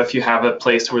 You know, if you have a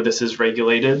place where this is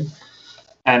regulated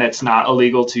and it's not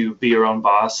illegal to be your own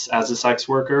boss as a sex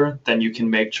worker, then you can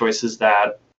make choices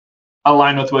that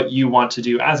align with what you want to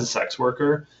do as a sex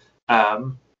worker.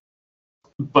 But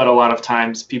a lot of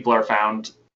times people are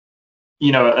found,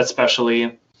 you know,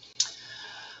 especially,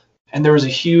 and there was a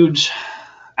huge,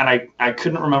 and I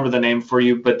couldn't remember the name for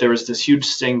you, but there was this huge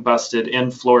sting busted in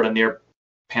Florida near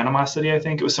Panama City, I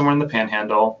think. It was somewhere in the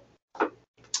Panhandle.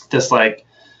 This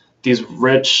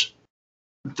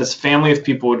family of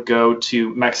people would go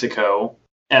to Mexico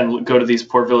and go to these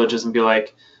poor villages and be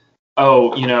like,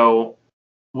 oh, you know,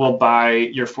 we'll buy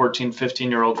your 14,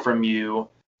 15-year-old from you,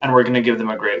 and we're going to give them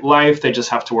a great life. They just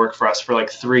have to work for us for like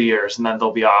 3 years, and then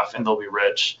they'll be off and they'll be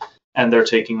rich. And they're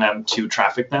taking them to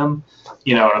traffic them,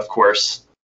 you know, and of course,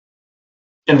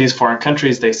 in these foreign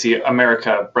countries, they see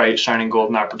America, bright, shining,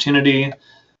 golden opportunity.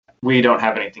 We don't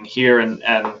have anything here, and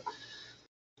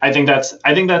I think that's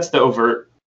the overt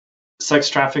sex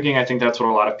trafficking. I think that's what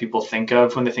a lot of people think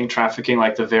of when they think trafficking,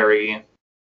 like the very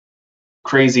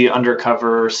crazy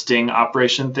undercover sting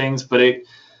operation things. But it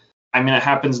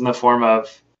happens in the form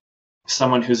of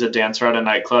someone who's a dancer at a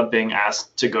nightclub being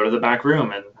asked to go to the back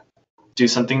room and do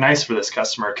something nice for this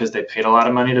customer because they paid a lot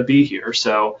of money to be here.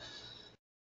 So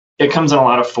it comes in a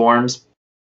lot of forms,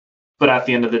 but at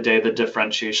the end of the day, the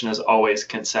differentiation is always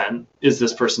consent. Is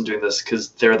this person doing this because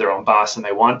they're their own boss and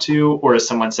they want to, or is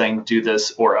someone saying do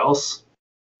this or else?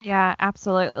 Yeah,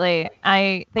 absolutely.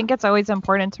 I think it's always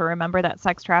important to remember that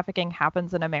sex trafficking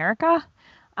happens in America.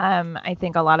 I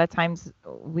think a lot of times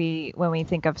when we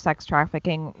think of sex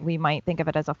trafficking, we might think of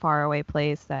it as a faraway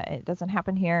place, that it doesn't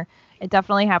happen here. It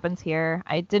definitely happens here.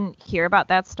 I didn't hear about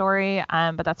that story,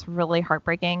 but that's really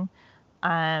heartbreaking.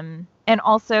 And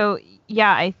also,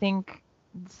 yeah, I think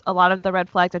a lot of the red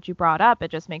flags that you brought up, it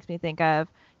just makes me think of,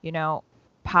 you know,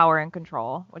 power and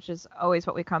control, which is always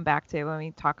what we come back to when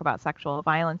we talk about sexual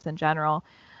violence in general.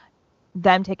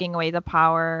 Them taking away the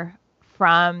power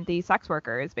from the sex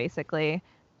workers, basically,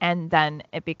 and then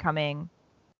it becoming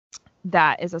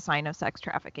that is a sign of sex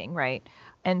trafficking, right?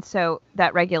 And so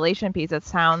that regulation piece, it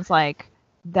sounds like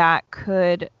that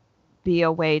could be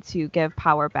a way to give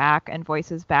power back and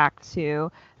voices back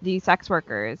to the sex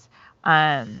workers.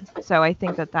 So I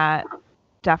think that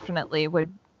definitely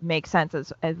would make sense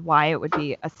as why it would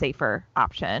be a safer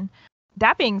option.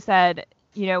 That being said,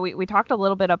 you know, we talked a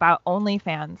little bit about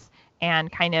OnlyFans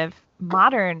and kind of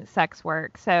modern sex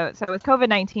work. So with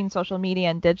COVID-19, social media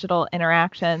and digital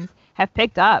interactions have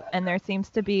picked up, and there seems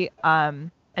to be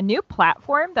a new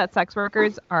platform that sex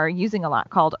workers are using a lot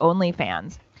called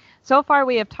OnlyFans. So far,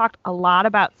 we have talked a lot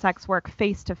about sex work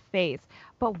face-to-face,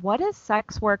 but what is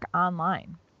sex work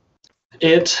online?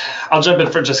 I'll jump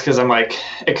in for just because I'm like,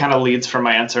 it kind of leads from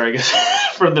my answer, I guess,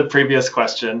 from the previous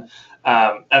question.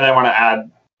 And I want to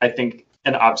add, I think,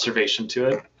 an observation to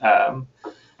it.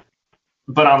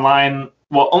 But online,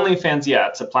 well, OnlyFans, yeah,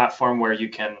 it's a platform where you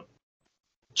can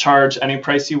charge any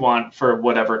price you want for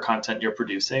whatever content you're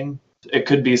producing. It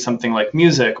could be something like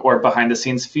music or behind the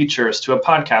scenes features to a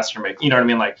podcaster make, you know what I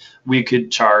mean? Like we could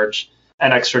charge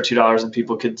an extra $2 and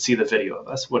people could see the video of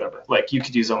us, whatever. Like you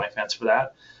could use OnlyFans for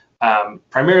that.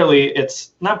 Primarily,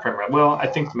 it's not primarily, well, I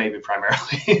think maybe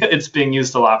primarily it's being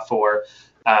used a lot for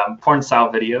porn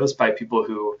style videos by people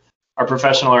who are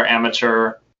professional or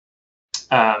amateur,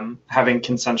 having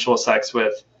consensual sex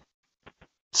with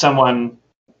someone,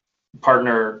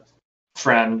 partner,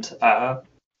 friend,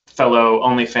 fellow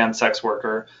OnlyFans sex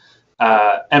worker,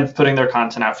 and putting their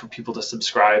content out for people to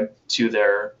subscribe to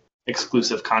their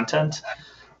exclusive content.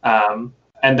 And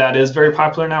that is very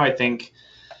popular now, I think,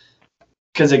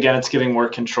 because again, it's giving more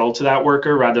control to that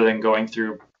worker rather than going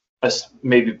through a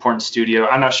maybe porn studio.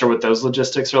 I'm not sure what those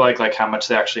logistics are like how much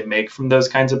they actually make from those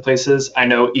kinds of places. I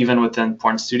know even within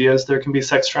porn studios, there can be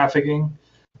sex trafficking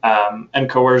and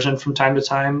coercion from time to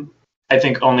time. I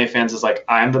think OnlyFans is like,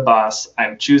 I'm the boss.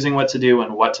 I'm choosing what to do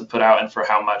and what to put out and for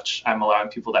how much I'm allowing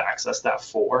people to access that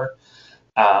for.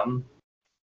 And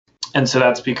so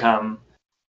that's become,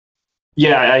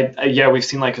 we've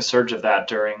seen like a surge of that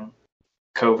during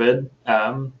COVID.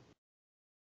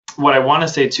 What I want to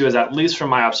say too is, at least from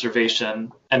my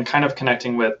observation and kind of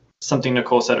connecting with something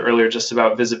Nicole said earlier, just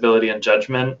about visibility and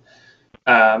judgment,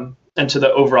 and to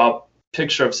the overall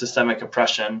picture of systemic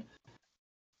oppression,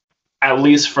 at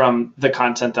least from the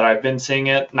content that I've been seeing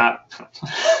it, not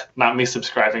me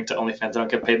subscribing to OnlyFans. I don't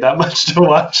get paid that much to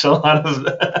watch a lot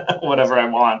of whatever I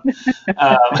want.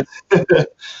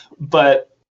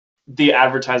 But the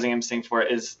advertising I'm seeing for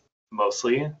it is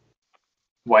mostly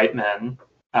white men,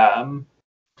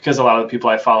 because a lot of the people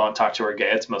I follow and talk to are gay.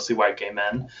 It's mostly white gay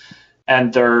men,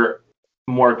 and they're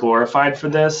more glorified for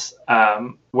this.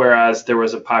 Whereas there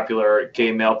was a popular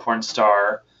gay male porn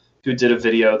star who did a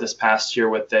video this past year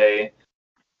with a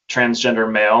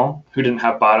transgender male who didn't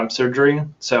have bottom surgery.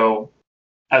 So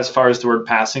as far as the word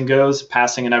passing goes,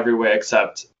 passing in every way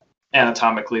except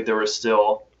anatomically, there was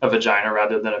still a vagina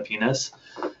rather than a penis.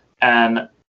 And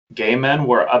gay men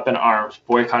were up in arms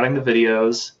boycotting the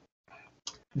videos.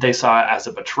 They saw it as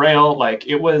a betrayal. Like,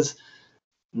 it was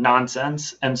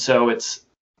nonsense. And so it's,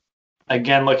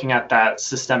 again, looking at that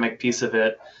systemic piece of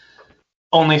it,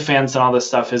 OnlyFans and all this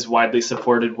stuff is widely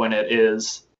supported when it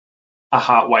is a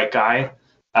hot white guy.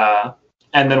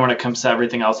 And then when it comes to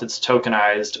everything else, it's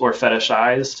tokenized or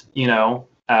fetishized, you know.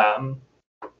 And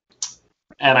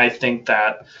I think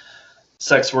that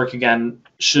sex work, again,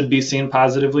 should be seen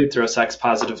positively through a sex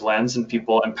positive lens and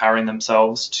people empowering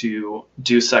themselves to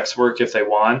do sex work if they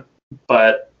want.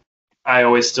 But I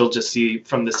always still just see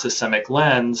from the systemic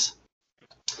lens,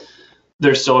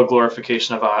 there's still a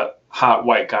glorification of a hot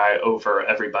white guy over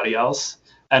everybody else.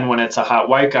 And when it's a hot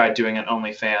white guy doing an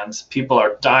OnlyFans, people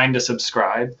are dying to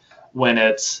subscribe. When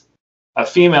it's a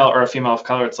female or a female of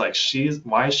color, it's like,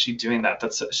 why is she doing that?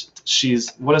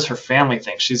 What does her family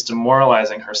think? She's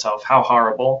demoralizing herself. How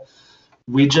horrible.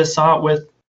 We just saw it with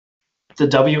the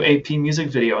WAP music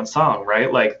video and song,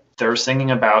 right? Like, they're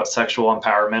singing about sexual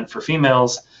empowerment for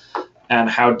females, and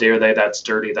how dare they? That's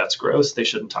dirty. That's gross. They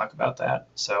shouldn't talk about that.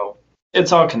 So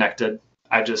it's all connected.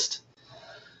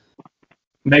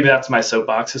 Maybe that's my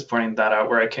soapbox, is pointing that out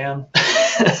where I can.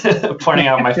 Pointing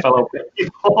out my fellow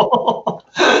people.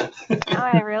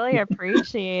 I really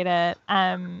appreciate it.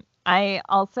 I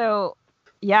also,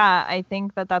 I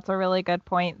think that that's a really good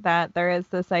point, that there is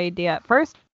this idea.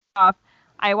 First off,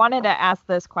 I wanted to ask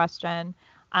this question.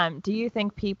 Do you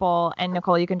think people, and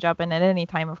Nicole, you can jump in at any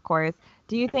time, of course,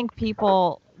 do you think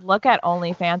people look at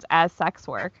OnlyFans as sex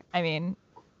work? I mean,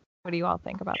 what do you all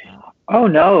think about that? Oh,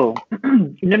 no.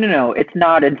 No. It's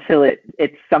not until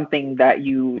it's something that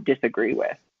you disagree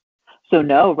with. So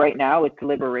no, right now it's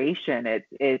liberation.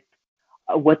 It's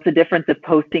what's the difference of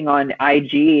posting on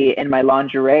IG in my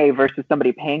lingerie versus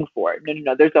somebody paying for it?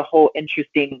 No. There's a whole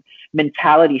interesting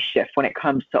mentality shift when it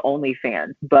comes to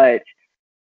OnlyFans. But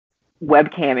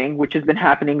webcamming, which has been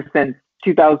happening since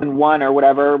 2001 or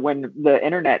whatever, when the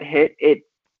internet hit,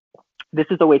 this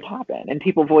is the way it's happened. And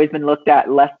people have always been looked at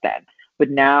less than. But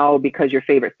now, because your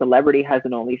favorite celebrity has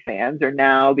an OnlyFans, or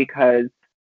now because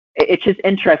it's just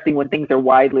interesting when things are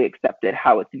widely accepted,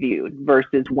 how it's viewed,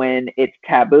 versus when it's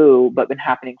taboo, but been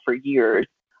happening for years.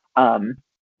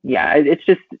 It's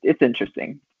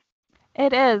interesting.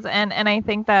 It is. And I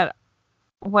think that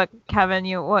what Kevin,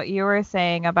 what you were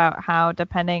saying about how,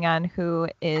 depending on who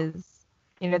is,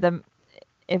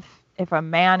 if a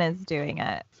man is doing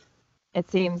it, it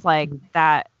seems like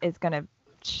that is going to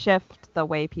shift the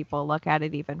way people look at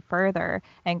it even further.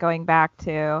 And going back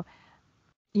to,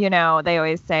 they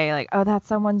always say, like, oh, that's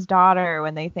someone's daughter,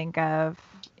 when they think of,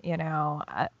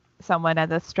 someone at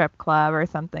the strip club or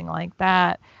something like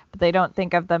that. But they don't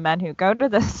think of the men who go to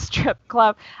the strip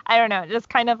club. I don't know, just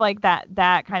kind of like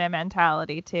that kind of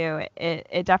mentality too.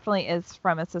 It definitely is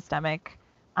from a systemic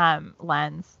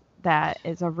lens. That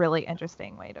is a really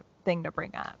interesting thing to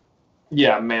bring up.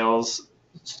 Yeah, males,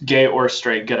 gay or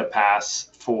straight, get a pass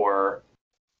for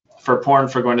porn,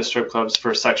 for going to strip clubs,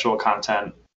 for sexual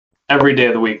content every day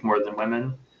of the week more than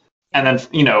women. And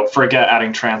then, forget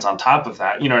adding trans on top of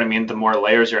that. You know what I mean? The more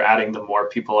layers you're adding, the more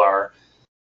people are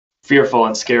fearful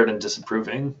and scared and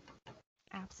disapproving.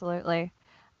 Absolutely.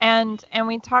 And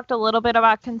we talked a little bit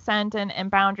about consent and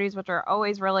boundaries, which are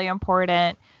always really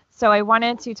important. So I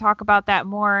wanted to talk about that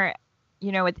more.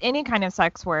 With any kind of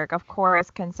sex work, of course,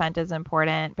 consent is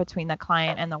important between the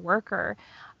client and the worker.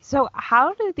 So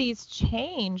how do these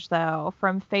change, though,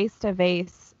 from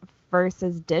face-to-face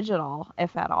versus digital,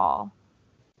 if at all?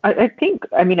 I think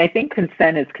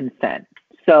consent is consent.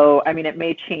 So, I mean, it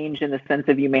may change in the sense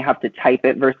of you may have to type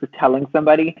it versus telling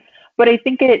somebody. But I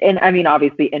think and I mean,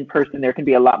 obviously in person, there can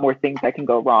be a lot more things that can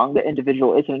go wrong. The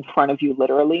individual isn't in front of you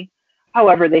literally.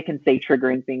 However, they can say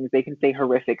triggering things. They can say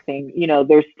horrific things.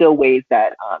 There's still ways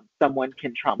that someone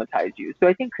can traumatize you. So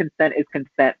I think consent is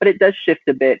consent, but it does shift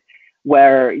a bit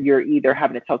where you're either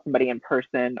having to tell somebody in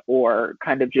person or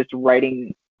kind of just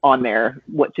writing on there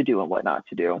what to do and what not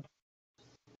to do.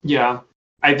 Yeah.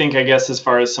 I guess as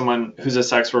far as someone who's a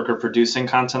sex worker producing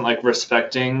content, like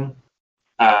respecting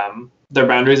their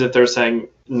boundaries, if they're saying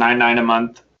 $9.99 a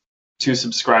month to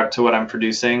subscribe to what I'm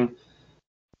producing,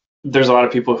 there's a lot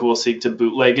of people who will seek to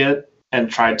bootleg it and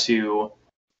try to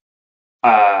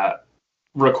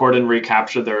record and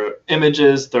recapture their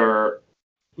images, their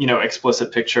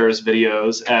explicit pictures,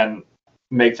 videos, and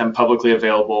make them publicly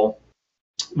available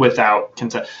without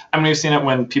consent. I mean, we've seen it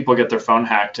when people get their phone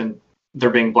hacked and they're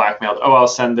being blackmailed. Oh, I'll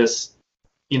send this,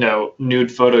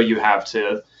 nude photo you have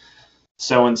to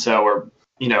so-and-so, or,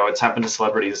 it's happened to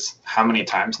celebrities how many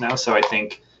times now. So I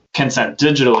think consent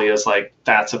digitally is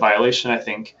that's a violation.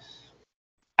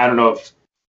 I don't know if,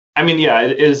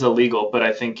 it is illegal, but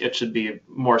I think it should be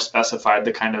more specified,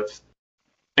 the kind of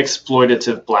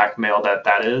exploitative blackmail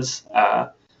that is,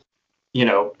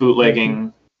 bootlegging. Mm-hmm.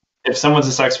 If someone's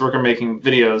a sex worker making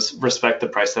videos, respect the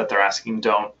price that they're asking.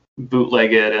 Don't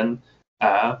bootleg it and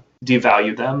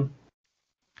devalue them.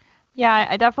 Yeah,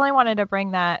 I definitely wanted to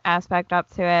bring that aspect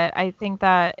up to it. I think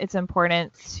that it's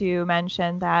important to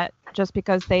mention that just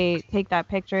because they take that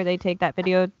picture, they take that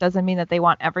video, doesn't mean that they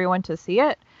want everyone to see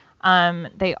it.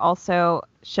 They also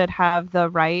should have the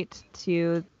right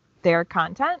to their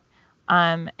content,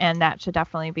 and that should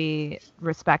definitely be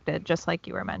respected, just like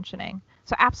you were mentioning.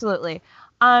 So absolutely.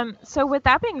 So with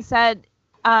that being said,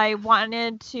 I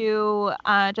wanted to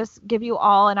just give you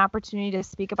all an opportunity to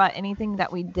speak about anything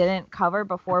that we didn't cover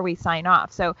before we sign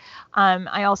off. So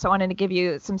I also wanted to give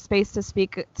you some space to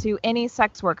speak to any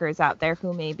sex workers out there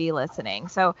who may be listening.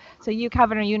 So you,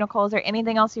 Kevin or you, Nicole, is there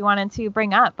anything else you wanted to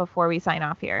bring up before we sign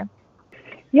off here?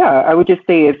 Yeah, I would just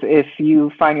say if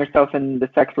you find yourself in the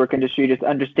sex work industry, just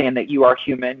understand that you are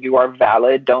human, you are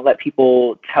valid. Don't let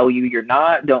people tell you you're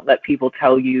not. Don't let people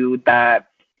tell you that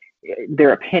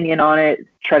their opinion on it.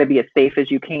 Try to be as safe as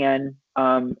you can,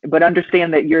 but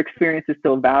understand that your experience is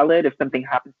still valid. If something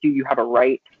happens to you, you have a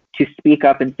right to speak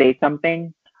up and say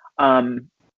something. I've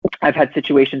had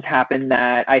situations happen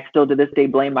that I still to this day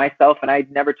blame myself, and I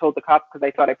never told the cops because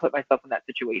I thought I put myself in that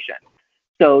situation.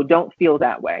 So don't feel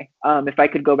that way. If I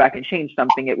could go back and change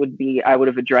something, it would be I would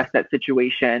have addressed that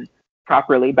situation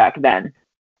properly back then.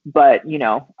 But,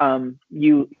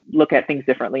 you look at things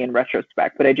differently in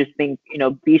retrospect. But I just think,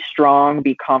 be strong,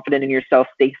 be confident in yourself,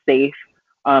 stay safe,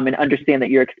 and understand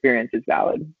that your experience is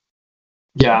valid.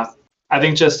 Yeah, I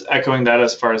think just echoing that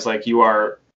as far as you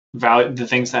are valid, the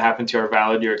things that happen to you are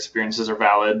valid, your experiences are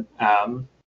valid.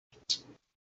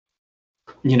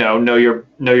 Know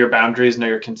your boundaries, know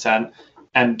your consent,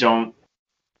 and don't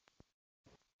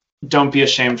be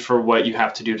ashamed for what you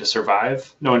have to do to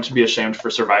survive. No one should be ashamed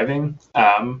for surviving,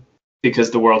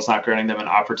 because the world's not granting them an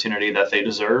opportunity that they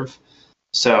deserve.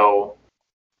 So,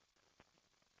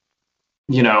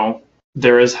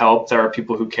 there is help. There are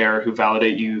people who care, who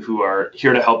validate you, who are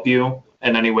here to help you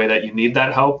in any way that you need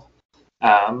that help.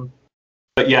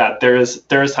 But yeah, there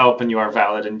is help, and you are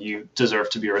valid, and you deserve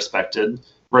to be respected,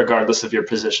 regardless of your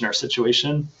position or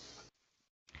situation.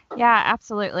 Yeah,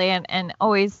 absolutely. And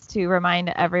always to remind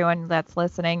everyone that's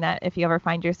listening that if you ever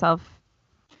find yourself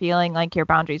feeling like your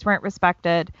boundaries weren't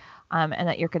respected, and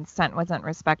that your consent wasn't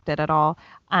respected at all,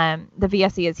 the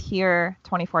VSE is here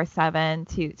 24/7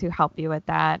 to help you with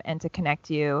that and to connect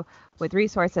you with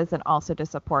resources and also to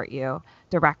support you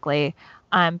directly.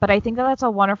 But I think that's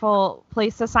a wonderful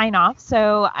place to sign off.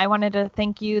 So I wanted to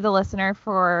thank you, the listener,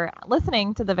 for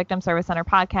listening to the Victim Service Center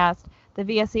podcast. The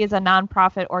VSC is a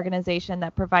nonprofit organization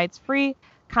that provides free,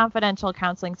 confidential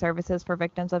counseling services for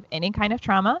victims of any kind of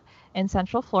trauma in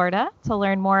Central Florida. To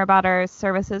learn more about our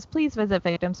services, please visit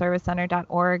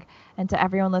victimservicecenter.org. And to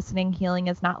everyone listening, healing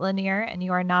is not linear and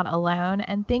you are not alone.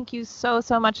 And thank you so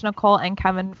much, Nicole and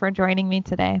Kevin, for joining me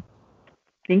today.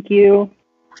 Thank you.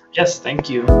 Yes, thank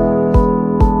you.